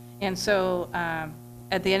money. And so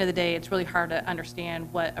at the end of the day, it's really hard to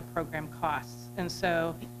understand what a program costs. And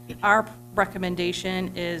so our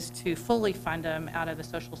recommendation is to fully fund them out of the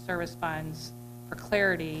social service funds for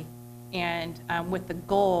clarity, and with the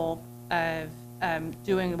goal of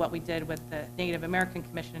doing what we did with the Native American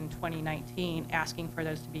Commission in 2019, asking for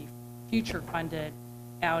those to be future funded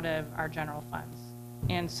out of our general funds.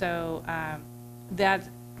 And so that,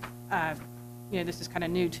 this is kind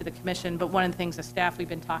of new to the commission, but one of the things as staff we've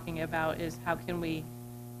been talking about is how can we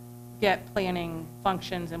get planning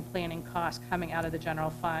functions and planning costs coming out of the general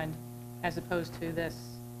fund as opposed to this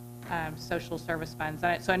social service funds.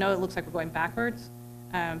 So I know it looks like we're going backwards,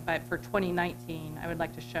 but for 2019, I would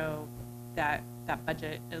like to show that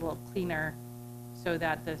budget a little cleaner so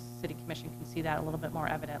that the city commission can see that a little bit more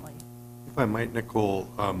evidently. If I might, Nicole,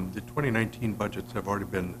 the 2019 budgets have already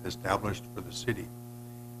been established for the city.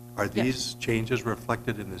 Are these changes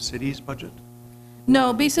reflected in the city's budget?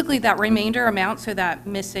 No, basically that remainder amount, so that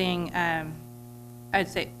missing, I'd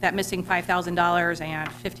say that missing $5,000 and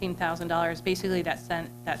 $15,000, basically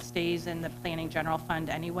that stays in the planning general fund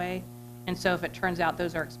anyway. And so if it turns out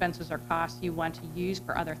those are expenses or costs you want to use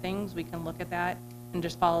for other things, we can look at that and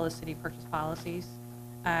just follow the city purchase policies.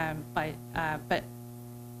 But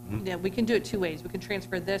yeah, we can do it two ways. We can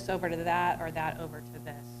transfer this over to that or that over to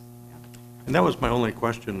this. Yeah. And that was my only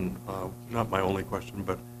question, not my only question,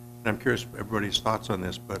 but and I'm curious everybody's thoughts on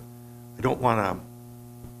this, but I don't want to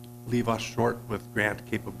leave us short with grant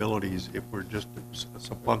capabilities if we're just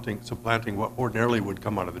supplanting what ordinarily would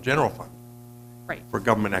come out of the general fund. Right. For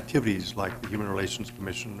government activities like the Human Relations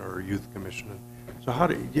Commission or Youth Commission. So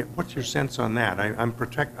what's your sense on that? I'm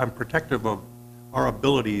protective of our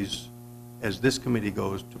abilities as this committee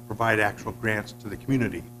goes to provide actual grants to the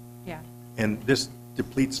community. Yeah. And this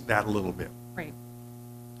depletes that a little bit. Right.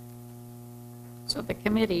 So the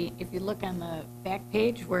committee, if you look on the back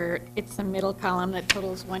page where it's the middle column that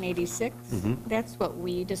totals 186, that's what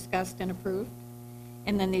we discussed and approved.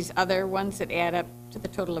 And then these other ones that add up to the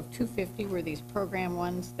total of 250 were these program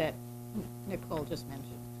ones that Nicole just mentioned.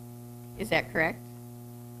 Is that correct?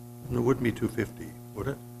 It wouldn't be 250, would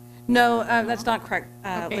it? No, that's not correct,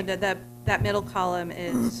 Okay. Linda. That middle column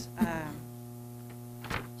is,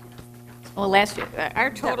 Well, last year, our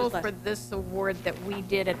total was last- for this award that we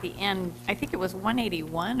did at the end, I think it was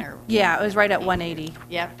 181 or? yeah, it was right at 180.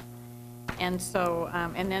 Yep. And so,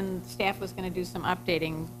 and then staff was going to do some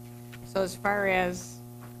updating. So as far as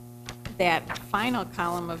that final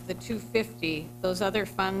column of the 250, those other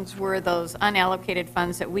funds were those unallocated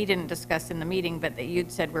funds that we didn't discuss in the meeting, but that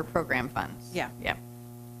you'd said were program funds. Yeah. Yep.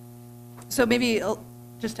 So maybe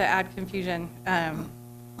just to add confusion,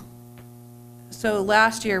 so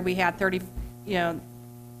last year we had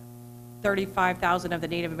 35,000 of the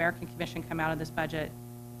Native American Commission come out of this budget,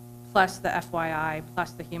 plus the FYI,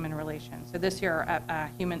 plus the human relations. So this year,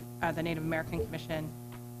 the Native American Commission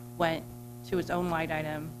went to its own line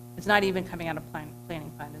item. It's not even coming out of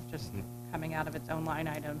planning fund. It's just coming out of its own line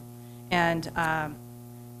item, and and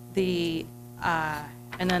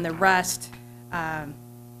then the rest.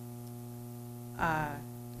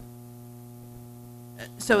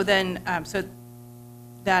 So that,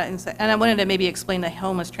 and I wanted to maybe explain the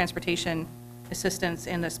homeless transportation assistance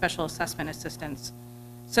and the special assessment assistance.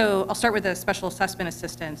 So I'll start with the special assessment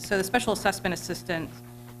assistance. So the special assessment assistance,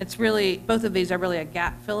 it's really, both of these are really a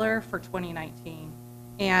gap filler for 2019.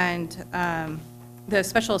 And the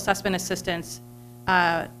special assessment assistance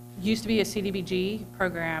used to be a CDBG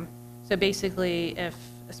program. So basically, if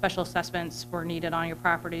special assessments were needed on your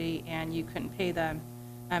property and you couldn't pay them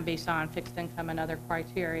based on fixed income and other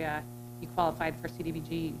criteria, you qualified for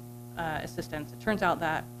CDBG assistance. It turns out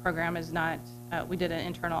that program is not, we did an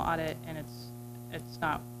internal audit and it's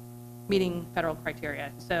not meeting federal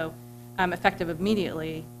criteria. So effective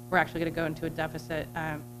immediately, we're actually going to go into a deficit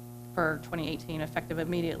for 2018. Effective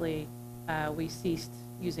immediately, we ceased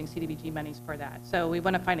using CDBG monies for that. So we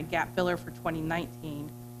want to find a gap filler for 2019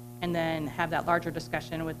 and then have that larger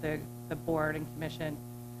discussion with the board and commission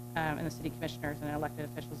and the city commissioners and elected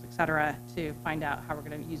officials, et cetera, to find out how we're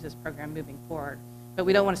going to use this program moving forward. But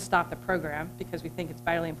we don't want to stop the program because we think it's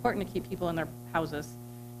vitally important to keep people in their houses.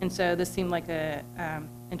 And so this seemed like a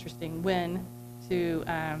interesting win to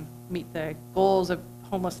meet the goals of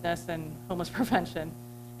homelessness and homeless prevention.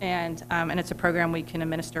 And it's a program we can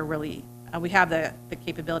administer really, we have the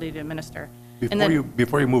capability to administer.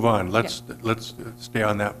 Before you move on, let's stay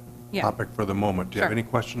on that Yeah. topic for the moment. Do you have Sure. any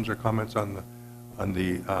questions or comments on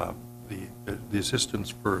the assistance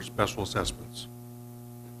for special assessments?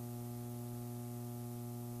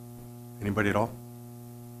 Anybody at all?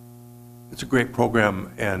 It's a great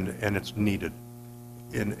program and it's needed.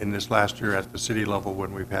 in this last year at the city level,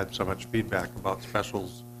 when we've had so much feedback about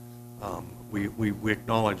specials, we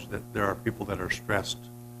acknowledge that there are people that are stressed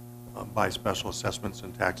by special assessments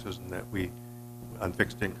and taxes, and that we, on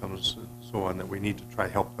fixed incomes and so on, that we need to try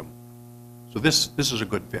to help them. So this is a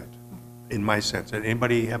good fit, in my sense.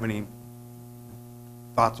 Anybody have any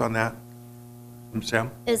thoughts on that?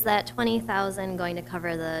 Sam? Is that 20,000 going to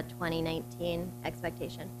cover the 2019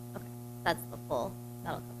 expectation? Okay, that's the full,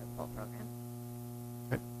 that'll cover the full program.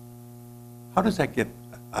 Okay. How does that get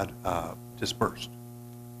dispersed?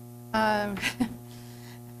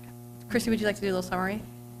 Chrissy, would you like to do a little summary?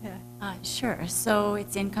 Yeah. Sure. So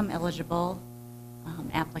it's income eligible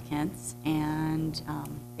applicants, and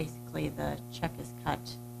basically the check is cut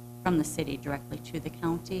from the city directly to the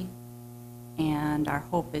county. And our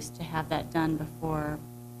hope is to have that done before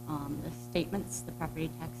the statements, the property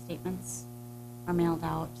tax statements are mailed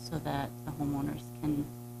out, so that the homeowners can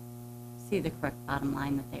see the correct bottom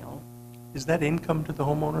line that they owe. Is that income to the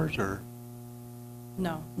homeowners, or?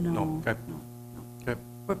 No. No. Okay. No. Okay.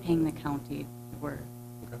 We're paying the county. We're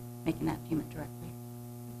Okay. making that payment directly.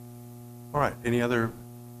 All right. Any other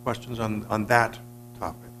questions on that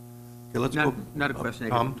topic? Okay, let's go. Not a question,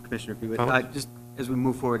 Tom? Commissioner Pugh, Tom? just as we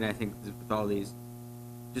move forward, and I think with all these,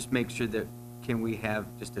 just make sure that, can we have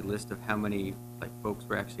just a list of how many, like, folks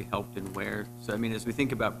were actually helped and where? So, I mean, as we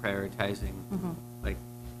think about prioritizing, like,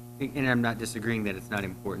 and I'm not disagreeing that it's not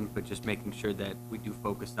important, but just making sure that we do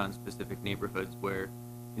focus on specific neighborhoods where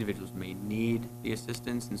individuals may need the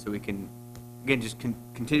assistance, and so we can, again, just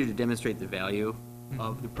continue to demonstrate the value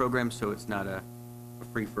of the program, so it's not a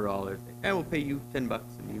free-for-all, or, I will pay you $10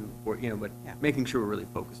 and you, or, you know, but making sure we're really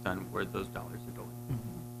focused on where those dollars are going.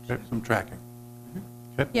 Okay, some tracking.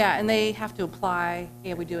 Okay. Yeah, and they have to apply,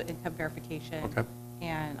 and we do income verification. Okay.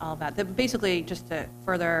 And all of that. Basically, just to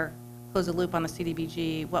further close the loop on the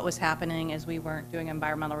CDBG, what was happening is we weren't doing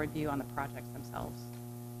environmental review on the projects themselves.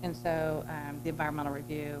 And so the environmental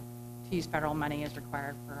review to use federal money is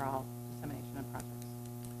required for all dissemination of projects.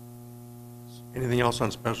 Anything else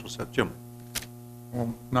on special set? Jim?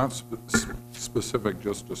 Well, not specific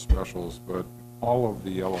just to specials, but all of the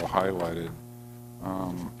yellow highlighted.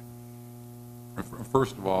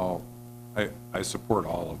 First of all, I support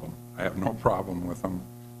all of them. I have no problem with them,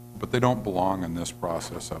 but they don't belong in this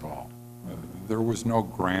process at all. There was no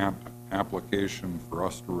grant application for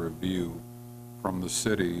us to review from the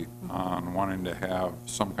city on wanting to have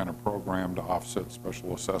some kind of program to offset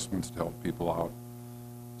special assessments to help people out.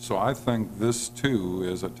 So I think this, too,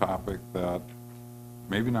 is a topic that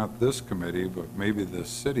maybe not this committee, but maybe the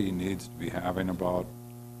city needs to be having about,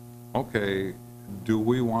 okay, do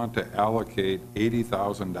we want to allocate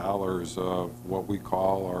 $80,000 of what we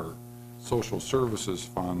call our social services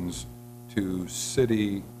funds to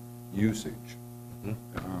city usage?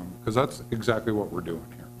 Because that's exactly what we're doing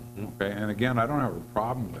here. Okay, and again, I don't have a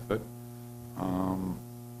problem with it.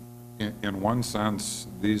 In one sense,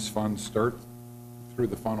 these funds start through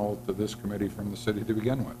the funnel to this committee from the city to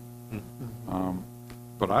begin with.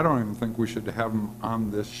 But I don't even think we should have them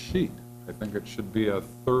on this sheet. I think it should be a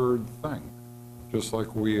third thing. Just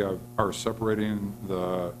like we are separating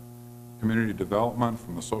the community development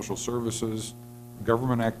from the social services,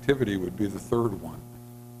 government activity would be the third one.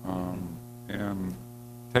 And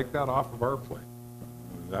take that off of our plate.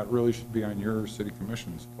 That really should be on your city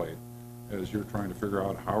commission's plate as you're trying to figure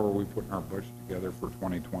out how are we putting our budget together for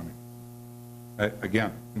 2020.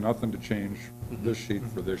 Again, nothing to change this sheet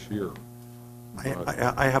for this year.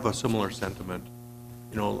 I have a similar sentiment.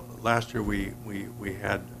 You know, last year we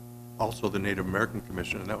had also the Native American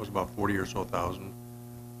Commission, and that was about 40 or so thousand.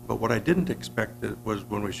 But what I didn't expect was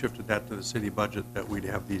when we shifted that to the city budget that we'd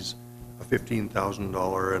have these a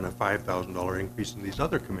 $15,000 and a $5,000 increase in these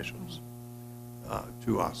other commissions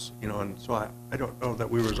to us. You know, and so I don't know that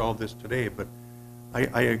we resolve this today, but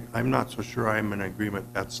I'm not so sure I'm in agreement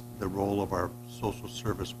that's the role of our social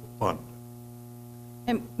service fund.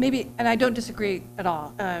 And maybe, and I don't disagree at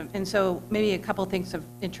all. And so maybe a couple of things of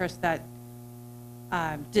interest that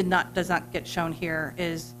does not get shown here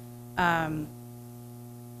is,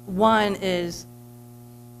 one is,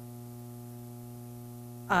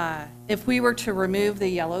 if we were to remove the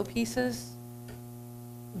yellow pieces,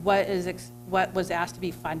 what was asked to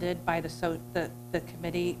be funded by the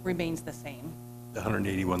committee remains the same. The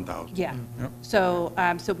 181,000. Yeah. Yep. So,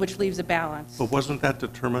 which leaves a balance. But wasn't that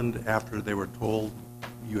determined after they were told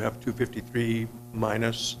you have 253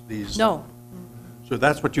 minus these? No. So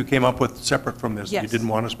that's what you came up with separate from this? Yes. You didn't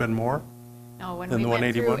want to spend more? No, when Then we the went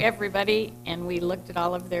through 181? everybody and we looked at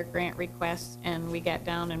all of their grant requests and we got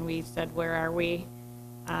down and we said, where are we?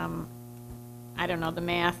 I don't know the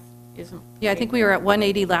math, isn't. Yeah, I think we were at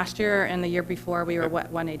 180 last year, and the year before, we were what,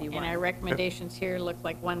 181. And our recommendations here look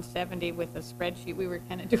like 170 with a spreadsheet. We were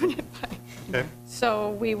kind of doing it by. Okay.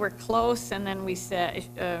 So we were close, and then we said,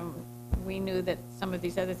 we knew that some of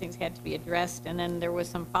these other things had to be addressed, and then there was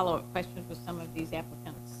some follow-up questions with some of these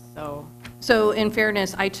applicants, so. So in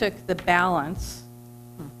fairness, I took the balance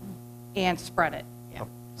and spread it, Yeah.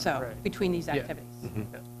 so, Right. between these Yeah. activities.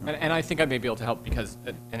 And I think I may be able to help because,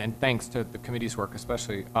 and thanks to the committee's work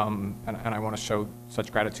especially, and I want to show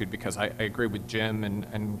such gratitude because I agree with Jim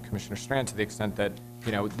and Commissioner Strand to the extent that,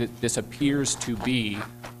 you know, this appears to be,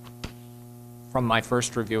 from my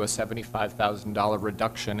first review, a $75,000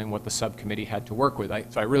 reduction in what the subcommittee had to work with.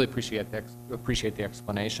 So I really appreciate the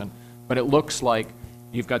explanation. But it looks like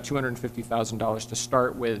you've got $250,000 to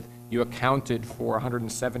start with. You accounted for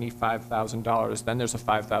 $175,000. Then there's a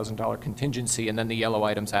 $5,000 contingency, and then the yellow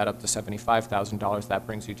items add up to $75,000. That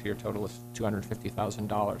brings you to your total of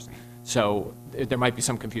 $250,000. So there might be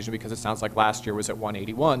some confusion because it sounds like last year was at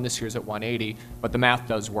 181, this year's at 180, but the math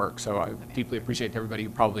does work. So I deeply appreciate everybody who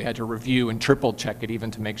probably had to review and triple check it even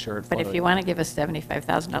to make sure it But followed. if you want to give us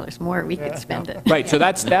 $75,000 more, we could spend it. Right, so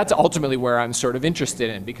that's ultimately where I'm sort of interested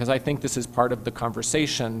in, because I think this is part of the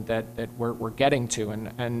conversation that we're getting to.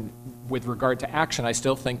 And with regard to action, I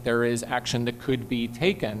still think there is action that could be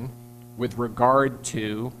taken with regard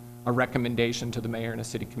to a recommendation to the mayor and a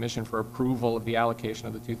city commission for approval of the allocation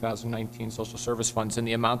of the 2019 social service funds in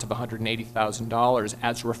the amount of $180,000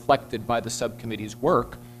 as reflected by the subcommittee's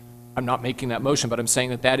work. I'm not making that motion, but I'm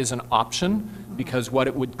saying that that is an option, because what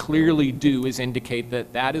it would clearly do is indicate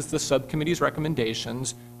that that is the subcommittee's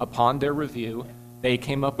recommendations upon their review. They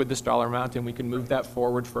came up with this dollar amount, and we can move that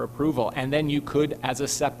forward for approval. And then you could, as a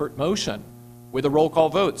separate motion, with a roll call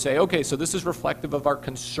vote, say, okay, so this is reflective of our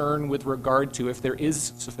concern with regard to, if there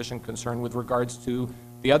is sufficient concern with regards to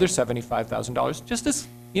the other $75,000, just as,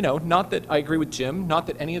 you know, not that I agree with Jim, not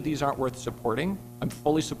that any of these aren't worth supporting. I'm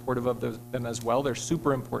fully supportive of them as well. They're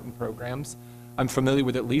super important programs. I'm familiar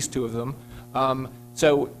with at least two of them.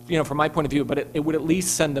 So, you know, from my point of view, but it would at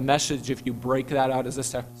least send the message, if you break that out as a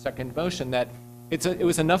second motion, that it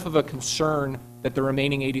was enough of a concern that the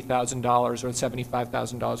remaining $80,000 or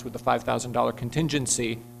 $75,000 with the $5,000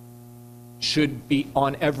 contingency should be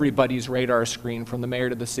on everybody's radar screen, from the mayor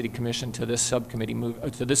to the city commission to this subcommittee,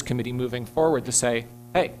 to this committee moving forward, to say,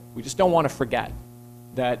 hey, we just don't want to forget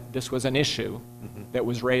that this was an issue that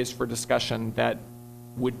was raised for discussion that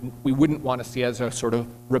we wouldn't want to see as a sort of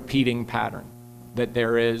repeating pattern, that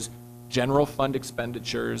there is general fund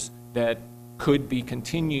expenditures that could be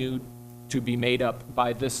continued to be made up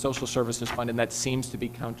by this social services fund, and that seems to be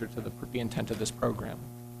counter to the intent of this program.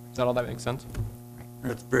 Does that all that make sense?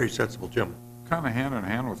 That's very sensible, Jim. Kind of hand in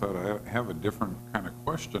hand with that, I have a different kind of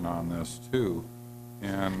question on this too.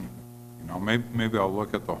 And, you know, maybe I'll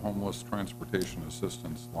look at the homeless transportation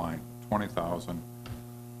assistance line, 20,000.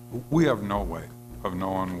 We have no way of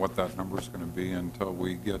knowing what that number is going to be until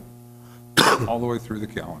we get all the way through the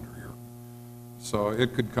calendar year. So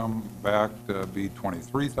it could come back to be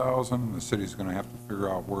 23,000. The city's going to have to figure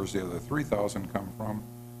out where's the other 3,000 come from.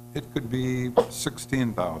 It could be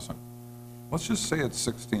 16,000. Let's just say it's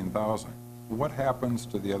 16,000. What happens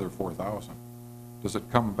to the other 4,000? Does it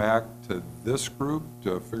come back to this group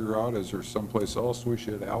to figure out, is there someplace else we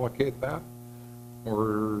should allocate that?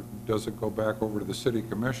 Or does it go back over to the city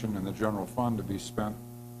commission and the general fund to be spent,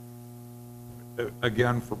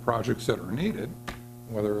 again, for projects that are needed,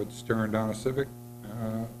 whether it's tearing down a civic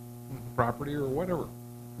property or whatever?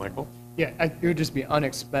 Michael? Yeah, it would just be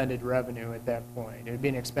unexpended revenue at that point. It would be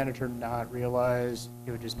an expenditure not realized.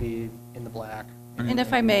 It would just be in the black. And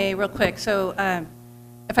if I may, real quick, so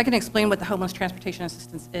if I can explain what the homeless transportation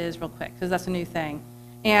assistance is real quick, because that's a new thing.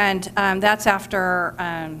 And that's after,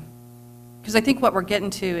 because I think what we're getting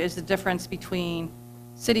to is the difference between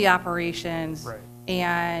city operations Right.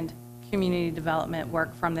 and community development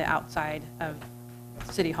work from the outside of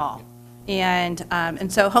City Hall. And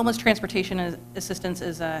so homeless transportation assistance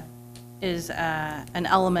is an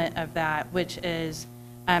element of that, which is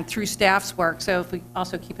through staff's work. So if we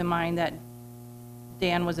also keep in mind that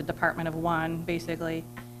Dan was a department of one, basically,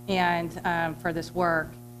 and for this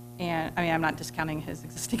work, and I mean, I'm not discounting his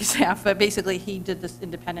existing staff, but basically he did this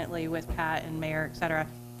independently with Pat and Mayor, et cetera.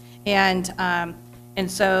 And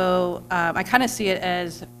so I kind of see it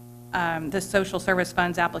as the social service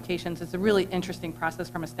funds applications is a really interesting process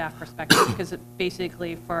from a staff perspective, because it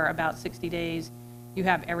basically for about 60 days, you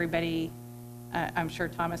have everybody, I'm sure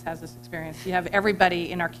Thomas has this experience, you have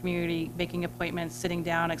everybody in our community making appointments, sitting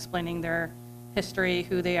down, explaining their history,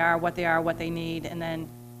 who they are, what they need, and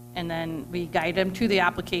then we guide them to the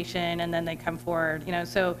application, and then they come forward, you know.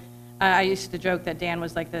 So I used to joke that Dan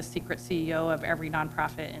was like the secret CEO of every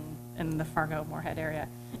nonprofit in the Fargo-Moorhead area.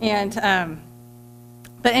 And,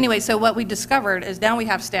 but anyway, so what we discovered is now we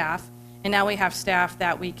have staff, and now we have staff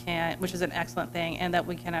that we can, which is an excellent thing, and that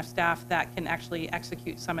we can have staff that can actually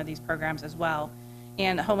execute some of these programs as well.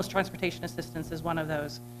 And homeless transportation assistance is one of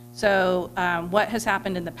those. So what has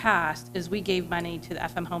happened in the past is we gave money to the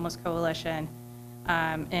FM Homeless Coalition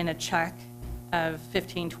in a check of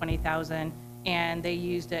 $15,000, $20,000, and they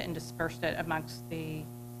used it and dispersed it amongst the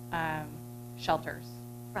shelters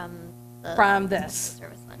from this.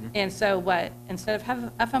 Service fund. And so what, instead of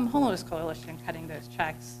have FM Homeless Coalition cutting those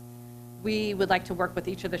checks, we would like to work with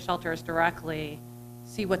each of the shelters directly,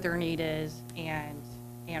 see what their need is, and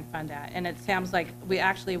fund that. And it sounds like we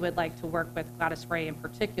actually would like to work with Gladys Ray in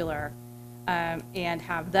particular and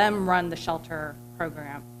have them run the shelter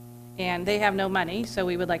program. And they have no money, so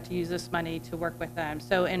we would like to use this money to work with them.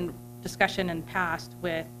 So in discussion in past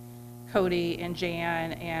with Cody and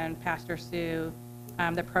Jan and Pastor Sue,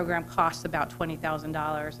 the program costs about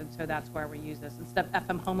 $20,000, and so that's where we use this. Instead of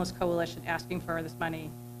FM Homeless Coalition asking for this money,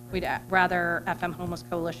 we'd rather FM Homeless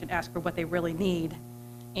Coalition ask for what they really need.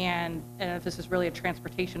 And if this is really a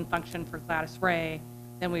transportation function for Gladys Ray,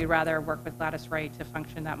 then we'd rather work with Gladys Ray to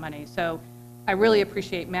function that money. So I really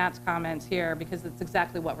appreciate Matt's comments here because it's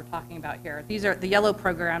exactly what we're talking about here. These are, the yellow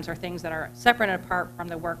programs are things that are separate and apart from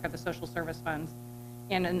the work of the social service funds.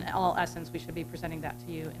 And in all essence, we should be presenting that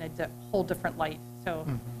to you in a whole different light. So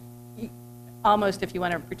almost if you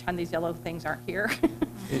want to pretend these yellow things aren't here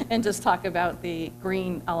and just talk about the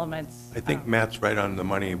green elements. I think Matt's right on the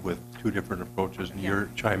money with two different approaches, and you're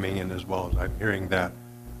chiming in as well as I'm hearing that.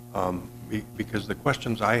 Because the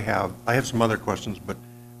questions I have some other questions, but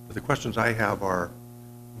the questions I have are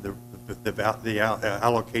the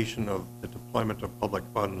allocation of the deployment of public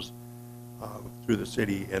funds through the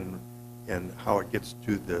city and how it gets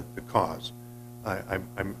to the cause. I'm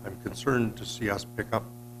concerned to see us pick up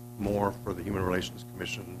more for the Human Relations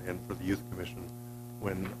Commission and for the Youth Commission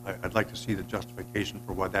when I'd like to see the justification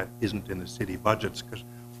for why that isn't in the city budgets, because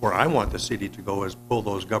where I want the city to go is pull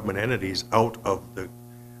those government entities out of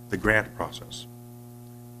the grant process.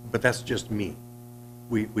 But that's just me.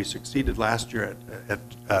 We succeeded last year at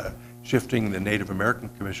shifting the Native American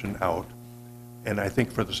Commission out, and I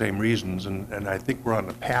think for the same reasons, and I think we're on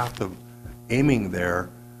the path of aiming there,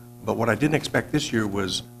 but what I didn't expect this year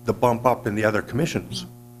was the bump up in the other commissions.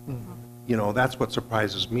 You know, that's what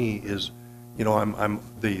surprises me is, you know, I'm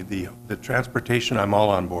the transportation I'm all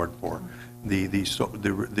on board for.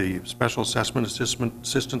 The special assessment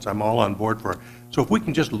assistance I'm all on board for. So if we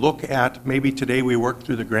can just look at, maybe today we work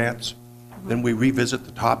through the grants, then we revisit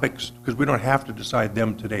the topics, because we don't have to decide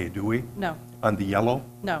them today, do we? No. On the yellow?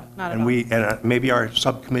 No, not at And all. maybe our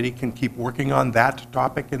subcommittee can keep working on that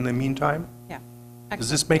topic in the meantime? Yeah. Does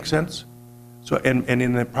this make sense? So, and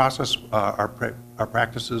in the process, our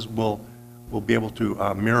practices will be able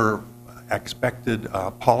to mirror expected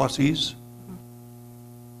policies.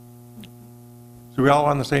 So we all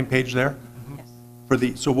on the same page there?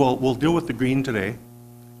 Yes. So we'll deal with the green today.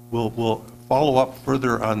 We'll follow up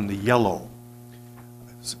further on the yellow.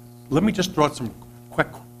 Let me just throw out some quick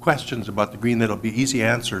questions about the green that'll be easy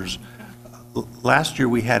answers. Last year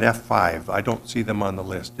we had F5. I don't see them on the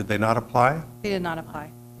list. Did they not apply? They did not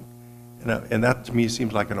apply. And that to me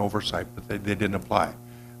seems like an oversight, but they didn't apply.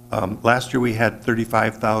 Last year we had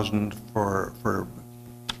 $35,000 for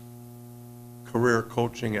career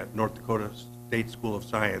coaching at North Dakota State School of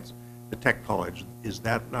Science, the tech college. Is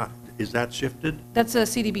that shifted? That's a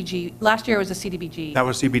CDBG. Last year it was a CDBG. That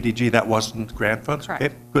was CBDG, that wasn't grant funds? Correct.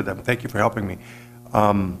 Okay, good, then, thank you for helping me.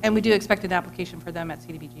 And we do expect an application for them at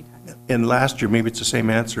CDBG time. And last year, maybe it's the same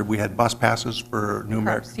answer, we had bus passes for New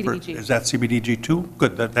America. CDBG. Is that CBDG too?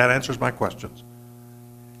 Good, that answers my questions.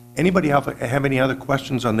 Anybody have any other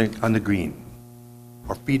questions on the green?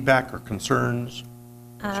 Or feedback or concerns?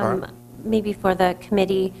 Char? Maybe for the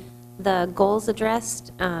committee, the goals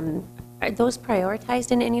addressed, are those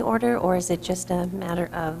prioritized in any order, or is it just a matter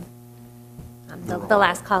of the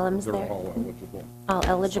last columns They're there? all eligible. All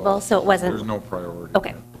eligible, so it wasn't? There's no priority.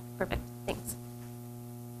 Okay, perfect, thanks.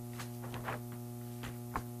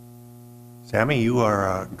 Sammy, you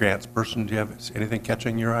are a grants person. Do you have anything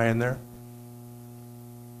catching your eye in there?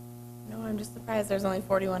 No, I'm just surprised there's only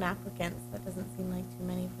 41 applicants. That doesn't seem like too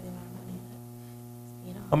many for the amount of money that's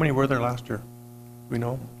being How many were there last year? Do we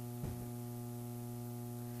know?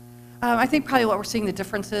 I think probably what we're seeing the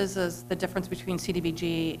differences is the difference between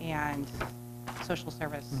CDBG and social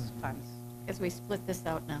service funds. Because we split this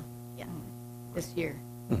out now. Yeah. This year.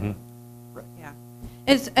 Mm-hmm. Yeah.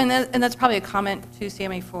 And that's probably a comment to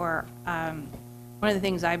Sammy for one of the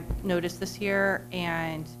things I've noticed this year,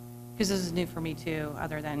 and because this is new for me too,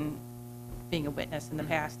 other than being a witness in the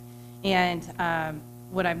past. And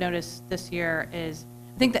what I've noticed this year is,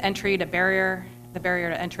 I think the barrier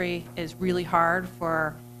to entry is really hard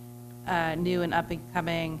for new and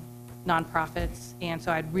up-and-coming nonprofits, and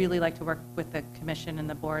so I'd really like to work with the commission and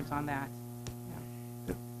the boards on that.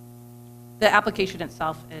 Yeah. The application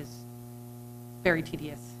itself is very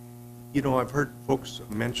tedious. You know, I've heard folks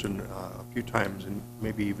mention a few times, and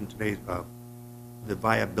maybe even today, the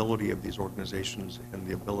viability of these organizations and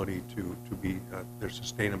the ability to be, their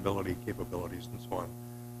sustainability capabilities and so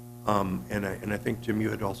on. And I think, Jim, you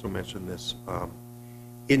had also mentioned this.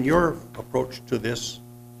 In your approach to this,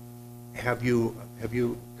 have you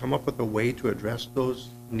come up with a way to address those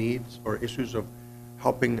needs or issues of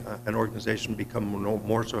helping an organization become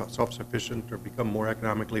more self-sufficient or become more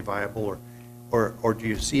economically viable, or do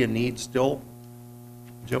you see a need still,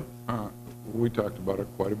 Jim? We talked about it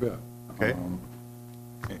quite a bit. Okay.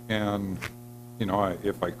 And, you know,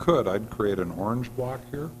 if I could, I'd create an orange block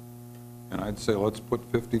here, and I'd say, let's put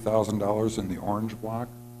 $50,000 in the orange block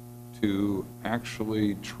to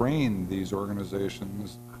actually train these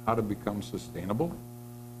organizations how to become sustainable,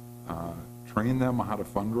 train them how to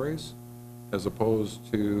fundraise, as opposed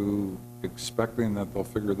to expecting that they'll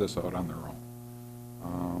figure this out on their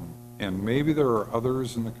own. And maybe there are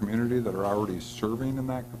others in the community that are already serving in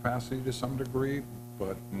that capacity to some degree,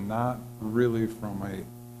 but not really from a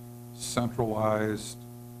centralized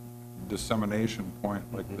dissemination point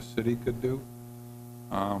like the city could do.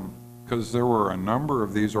 Because there were a number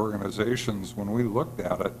of these organizations, when we looked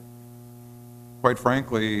at it, quite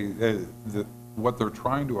frankly, what they're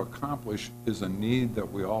trying to accomplish is a need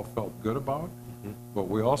that we all felt good about, but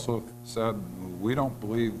we also said, we don't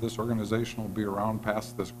believe this organization will be around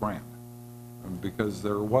past this grant, because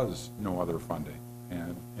there was no other funding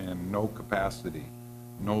and no capacity,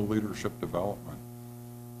 no leadership development.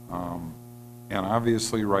 And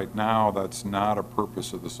obviously right now, that's not a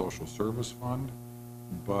purpose of the Social Service Fund,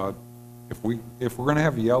 but if we're going to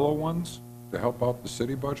have yellow ones to help out the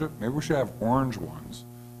city budget, maybe we should have orange ones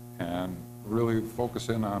and really focus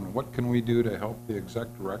in on what can we do to help the exec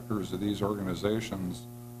directors of these organizations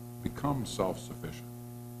become self-sufficient.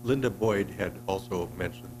 Linda Boyd had also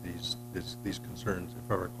mentioned these concerns,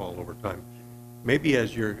 if I recall, over time. Maybe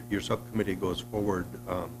as your subcommittee goes forward,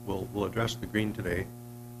 we'll address the green today.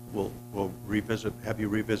 We'll have you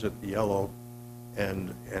revisit the yellow,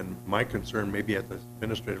 and my concern, maybe at the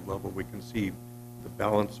administrative level, we can see the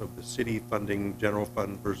balance of the city funding general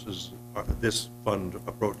fund versus this fund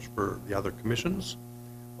approach for the other commissions,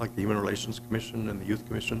 like the Human Relations Commission and the Youth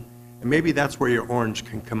Commission. And maybe that's where your orange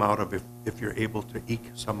can come out of if you're able to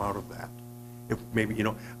eke some out of that. If maybe, you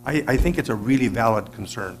know, I think it's a really valid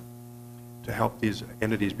concern to help these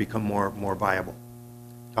entities become more viable.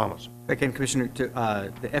 Thomas. Again, Commissioner,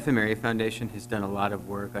 the FMRA Foundation has done a lot of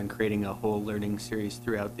work on creating a whole learning series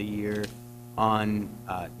throughout the year on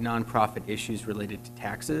nonprofit issues related to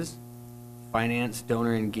taxes, finance,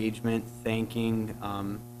 donor engagement, thanking.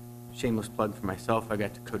 Shameless plug for myself, I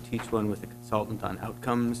got to co-teach one with a consultant on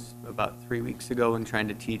outcomes about 3 weeks ago and trying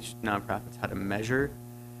to teach nonprofits how to measure.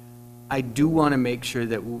 I do want to make sure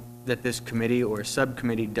that this committee or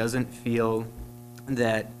subcommittee doesn't feel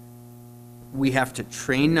that we have to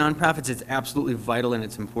train nonprofits. It's absolutely vital and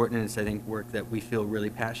it's important, and it's, I think, work that we feel really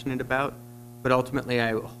passionate about. But ultimately,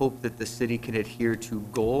 I hope that the city can adhere to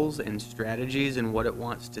goals and strategies and what it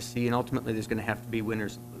wants to see, and ultimately there's going to have to be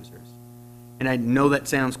winners and losers. And I know that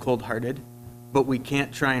sounds cold-hearted, but we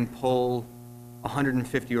can't try and pull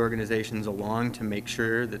 150 organizations along to make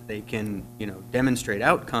sure that they can, you know, demonstrate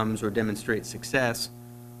outcomes or demonstrate success.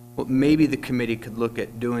 What maybe the committee could look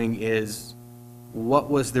at doing is,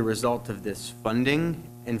 what was the result of this funding,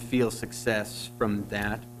 and feel success from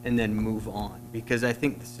that, and then move on. Because I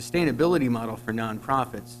think the sustainability model for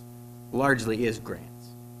nonprofits largely is grants.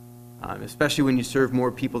 Especially when you serve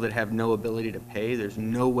more people that have no ability to pay, there's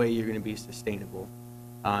no way you're going to be sustainable.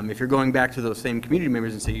 If you're going back to those same community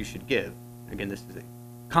members and say you should give, again, this is a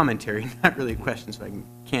commentary, not really a question, so I can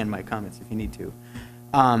can my comments if you need to.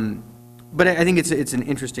 But I think it's an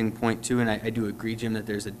interesting point too, and I do agree, Jim, that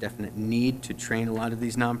there's a definite need to train a lot of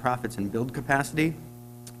these nonprofits and build capacity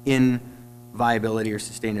in viability or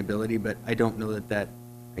sustainability, but I don't know that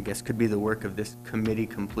I guess, could be the work of this committee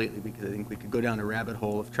completely, because I think we could go down a rabbit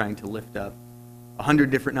hole of trying to lift up 100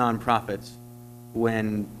 different nonprofits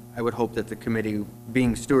when I would hope that the committee,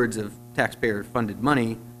 being stewards of taxpayer-funded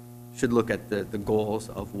money, should look at the goals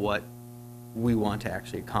of what we want to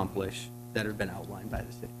actually accomplish that have been outlined by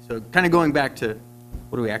the city. So kind of going back to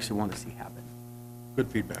what do we actually want to see happen. Good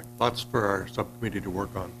feedback. Lots for our subcommittee to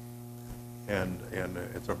work on, and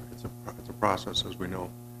it's a process, as we know.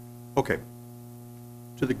 Okay.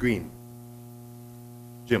 To the green.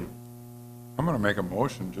 Jim? I'm going to make a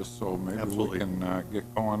motion just so maybe Absolutely. we can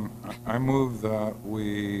get going. I move that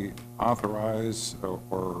we authorize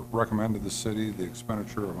or recommend to the city the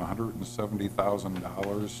expenditure of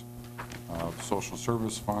 $170,000 of social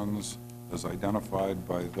service funds as identified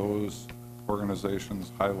by those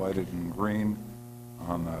organizations highlighted in green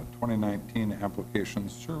on the 2019 application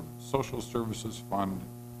social services fund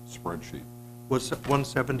spreadsheet. Was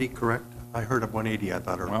 170 correct? I heard of 180, I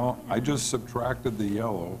thought. Well, I just subtracted the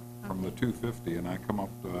yellow from the 250 and I come up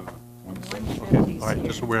to 170. Okay, all right,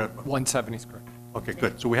 just so we're, 170 is correct. okay,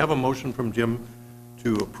 good. So we have a motion from Jim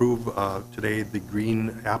to approve today the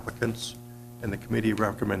green applicants and the committee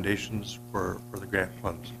recommendations for the grant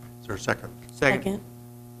funds. Is there a second? Second.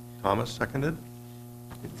 Thomas, seconded.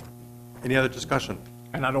 Any other discussion?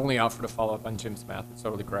 And I'd only offer to follow up on Jim's math. It's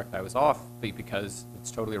totally correct. I was off because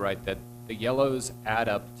it's totally right that the yellows add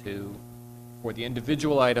up to, for the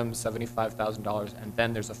individual items, $75,000, and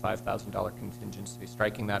then there's a $5,000 contingency,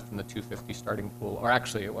 striking that from the 250 starting pool. Or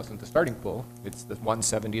actually, it wasn't the starting pool. It's the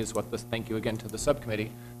 170 is what this, thank you again to the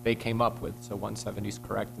subcommittee, they came up with. So 170 is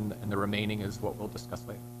correct, and the remaining is what we'll discuss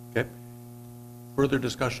later. Okay. Further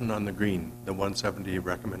discussion on the green, the 170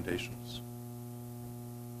 recommendations.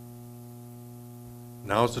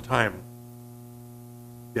 Now's the time.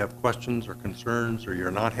 If you have questions or concerns or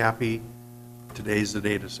you're not happy, today's the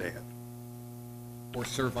day to say it. Or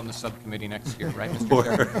serve on the subcommittee next year, right, Mr.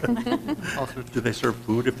 Chair? Also, do they serve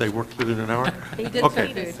food if they work within an hour? They did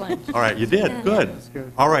Okay. serve food. All right, you did, good.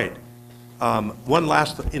 All right. One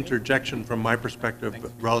last interjection from my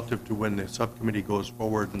perspective relative to when the subcommittee goes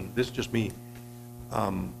forward, and this is just me.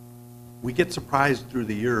 We get surprised through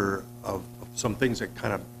the year of some things that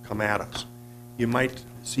kind of come at us. You might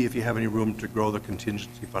see if you have any room to grow the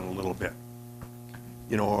contingency fund a little bit,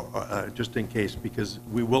 you know, just in case, because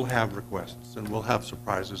we will have requests and we'll have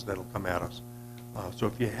surprises that'll come at us. So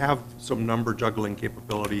if you have some number juggling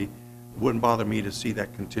capability, it wouldn't bother me to see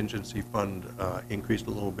that contingency fund increased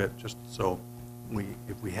a little bit, just so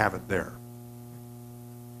if we have it there.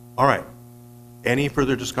 All right. Any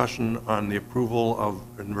further discussion on the approval of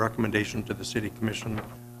and recommendation to the City Commission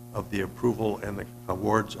of the approval and the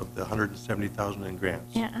awards of the $170,000 in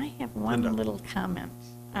grants? Yeah, I have one Linda. little comment.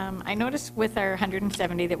 I noticed with our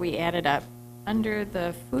 170 that we added up, under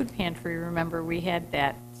the food pantry, remember, we had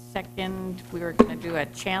that second, we were going to do a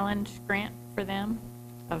challenge grant for them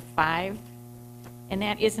of 5, and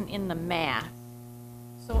that isn't in the math.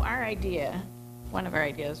 So our idea, one of our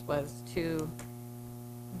ideas was to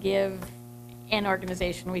give an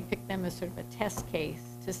organization, we picked them as sort of a test case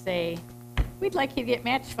to say, we'd like you to get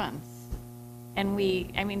match funds. And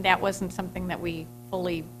I mean, that wasn't something that we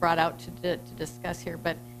fully brought out to discuss here,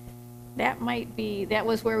 but that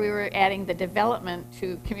was where we were adding the development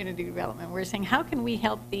to community development. We're saying, how can we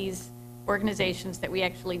help these organizations that we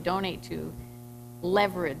actually donate to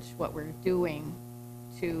leverage what we're doing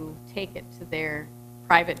to take it to their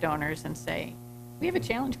private donors and say, we have a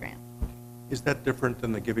challenge grant. Is that different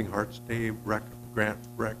than the Giving Hearts Day grant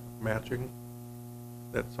matching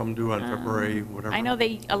that some do on February, whatever? I know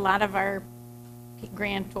a lot of our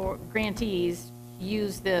grantees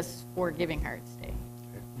use this for Giving Hearts Day.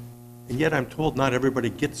 And yet I'm told not everybody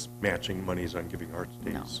gets matching monies on Giving Hearts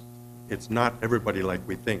Days. No. It's not everybody like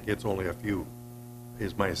we think. It's only a few,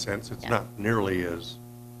 is my sense. It's Yeah. not nearly as,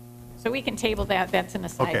 So we can table that, that's an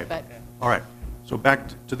aside, okay. but All right, so back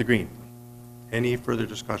to the green. Any further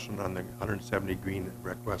discussion on the 170 green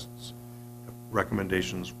requests,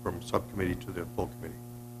 recommendations from subcommittee to the full committee?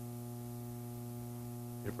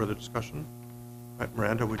 Any further discussion? All right,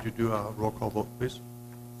 Miranda, would you do a roll call vote, please?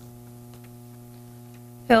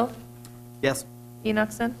 Hill, Yes.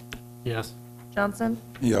 Enochson, Yes. Johnson,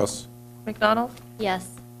 Yes. McDonald, Yes.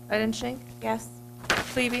 Weidenschenk, Yes.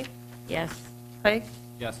 Cleve, yes. Pike,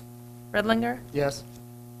 Yes. Redlinger, Yes.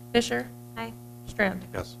 Fisher, Aye. Strand.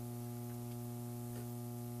 Yes.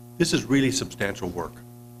 This is really substantial work,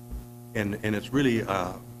 and it's really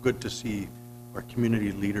good to see our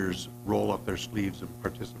community leaders roll up their sleeves and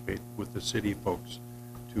participate with the city folks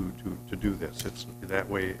to do this. It's that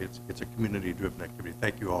way, it's a community-driven activity.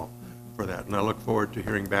 Thank you all for that, and I look forward to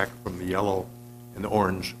hearing back from the yellow and the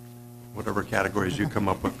orange, whatever categories you come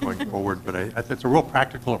up with going forward, but it's a real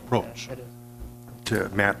practical approach to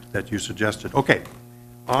Matt that you suggested. Okay,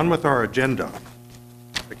 on with our agenda,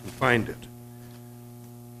 if I can find it.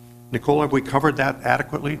 Nicole, have we covered that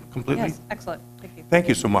adequately, completely? Yes, excellent, thank you. Thank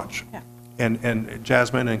you so much. Yeah. And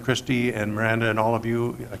Jasmine and Christy and Miranda and all of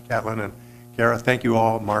you, Catlin and Kara, thank you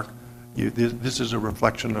all, Mark. This is a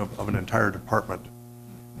reflection of an entire department,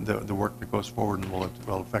 the work that goes forward and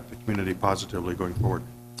will affect the community positively going forward.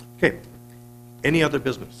 Okay, any other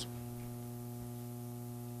business?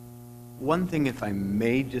 One thing, if I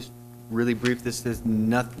may, just really brief, this is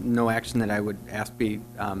no action that I would ask be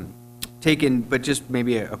taken, but just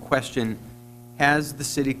maybe a question. Has the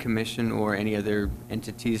city commission or any other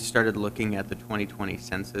entities started looking at the 2020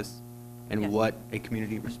 census and Yes. what a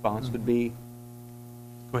community response would be?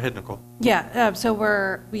 Go ahead, Nicole. Yeah, so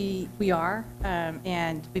we are,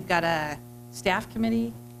 and we've got a staff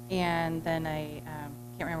committee, and then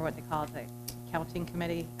can't remember what they call it, the counting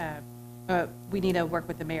committee. We need to work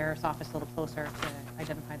with the mayor's office a little closer to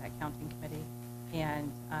identify that counting committee,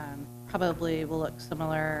 and probably will look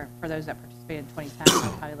similar, for those that participated in 2010,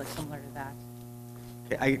 it'll probably look similar to that.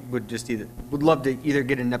 Okay, I would love to either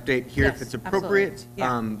get an update here if Yes, it's appropriate.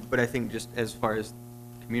 absolutely, yeah. But I think just as far as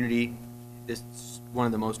community, this is one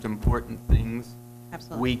of the most important things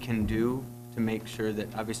Absolutely. we can do to make sure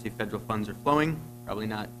that obviously federal funds are flowing, probably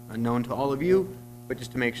not unknown to all of you, but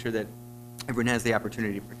just to make sure that everyone has the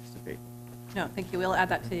opportunity to participate. No, thank you. We'll add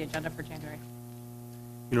that to the agenda for January.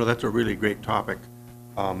 You know, that's a really great topic.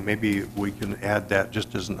 Maybe we can add that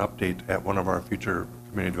just as an update at one of our future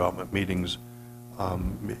community development meetings.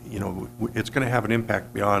 You know, it's going to have an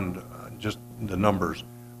impact beyond just the numbers.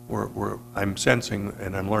 I'm sensing,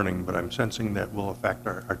 and I'm learning, but I'm sensing that will affect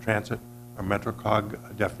our transit, our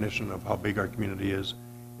MetroCog definition of how big our community is,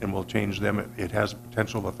 and will change them. It has the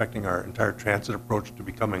potential of affecting our entire transit approach to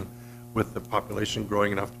becoming, with the population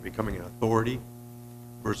growing enough to becoming an authority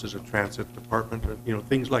versus a transit department. You know,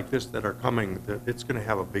 things like this that are coming, that it's going to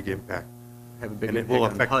have a big impact. Have a big And it will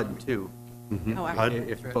impact on affect- HUD too, Mhm. Oh, HUD.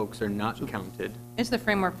 if folks are not counted. It's the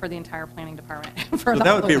framework for the entire planning department. So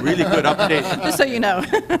that would be a really good update. Just so you know.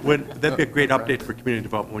 That'd be a great update for community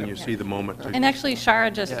development when you see the moment. And actually,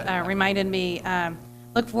 Shara just reminded me,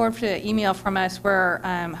 look forward to an email from us. We're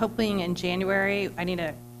hoping in January, I need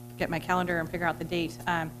to get my calendar and figure out the date.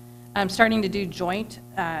 I'm starting to do joint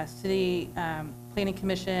city planning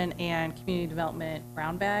commission and community development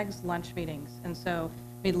brown bags lunch meetings. And so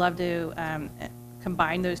we'd love to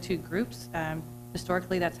combine those two groups.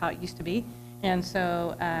 Historically, that's how it used to be. And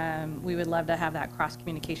so we would love to have that cross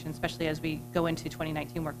communication, especially as we go into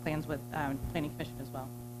 2019 work plans with planning commission as well.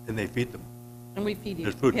 And they feed them. And we feed you.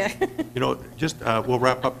 There's food. Yeah. You know, just, we'll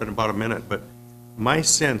wrap up in about a minute, but my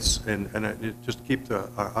sense, and just keep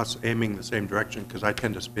us aiming the same direction, because I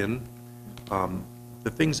tend to spin, the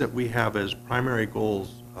things that we have as primary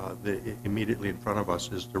goals immediately in front of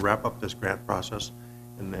us is to wrap up this grant process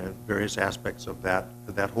and the various aspects of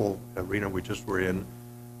that whole arena we just were in.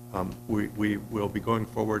 We will be going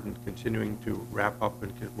forward and continuing to wrap up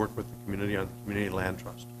and work with the community on the community land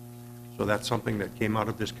trust. So that's something that came out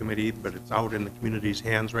of this committee, but it's out in the community's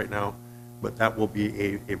hands right now. But that will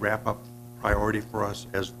be a wrap-up priority for us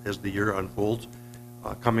as the year unfolds.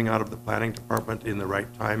 Coming out of the planning department in the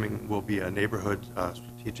right timing will be a neighborhood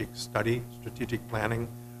strategic study, strategic planning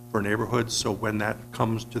for neighborhoods. So when that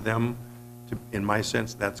comes to them, in my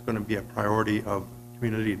sense, that's going to be a priority of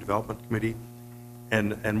Community Development Committee.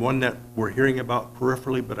 And one that we're hearing about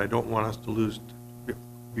peripherally, but I don't want us to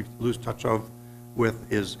lose touch of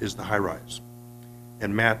with is the high rise.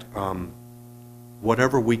 And Matt,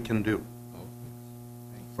 whatever we can do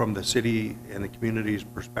from the city and the community's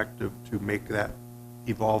perspective to make that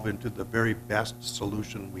evolve into the very best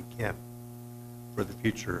solution we can for the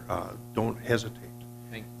future, don't hesitate.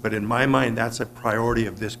 Thank you. But in my mind, that's a priority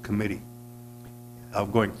of this committee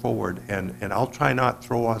going forward. And I'll try not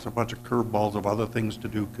throw us a bunch of curveballs of other things to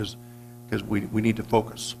do because we need to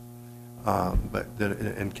focus.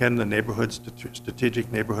 And Ken, the neighborhood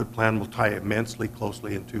strategic neighborhood plan will tie immensely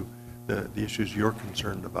closely into the issues you're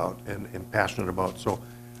concerned about and passionate about. So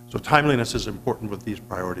timeliness is important with these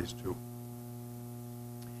priorities too.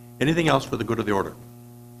 Anything else for the good of the order?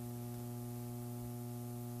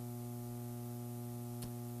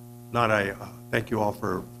 Not, I thank you all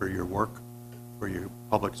for your work, for your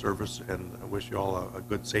public service, and I wish you all a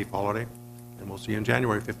good, safe holiday. And we'll see you on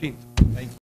January 15th. Thank you.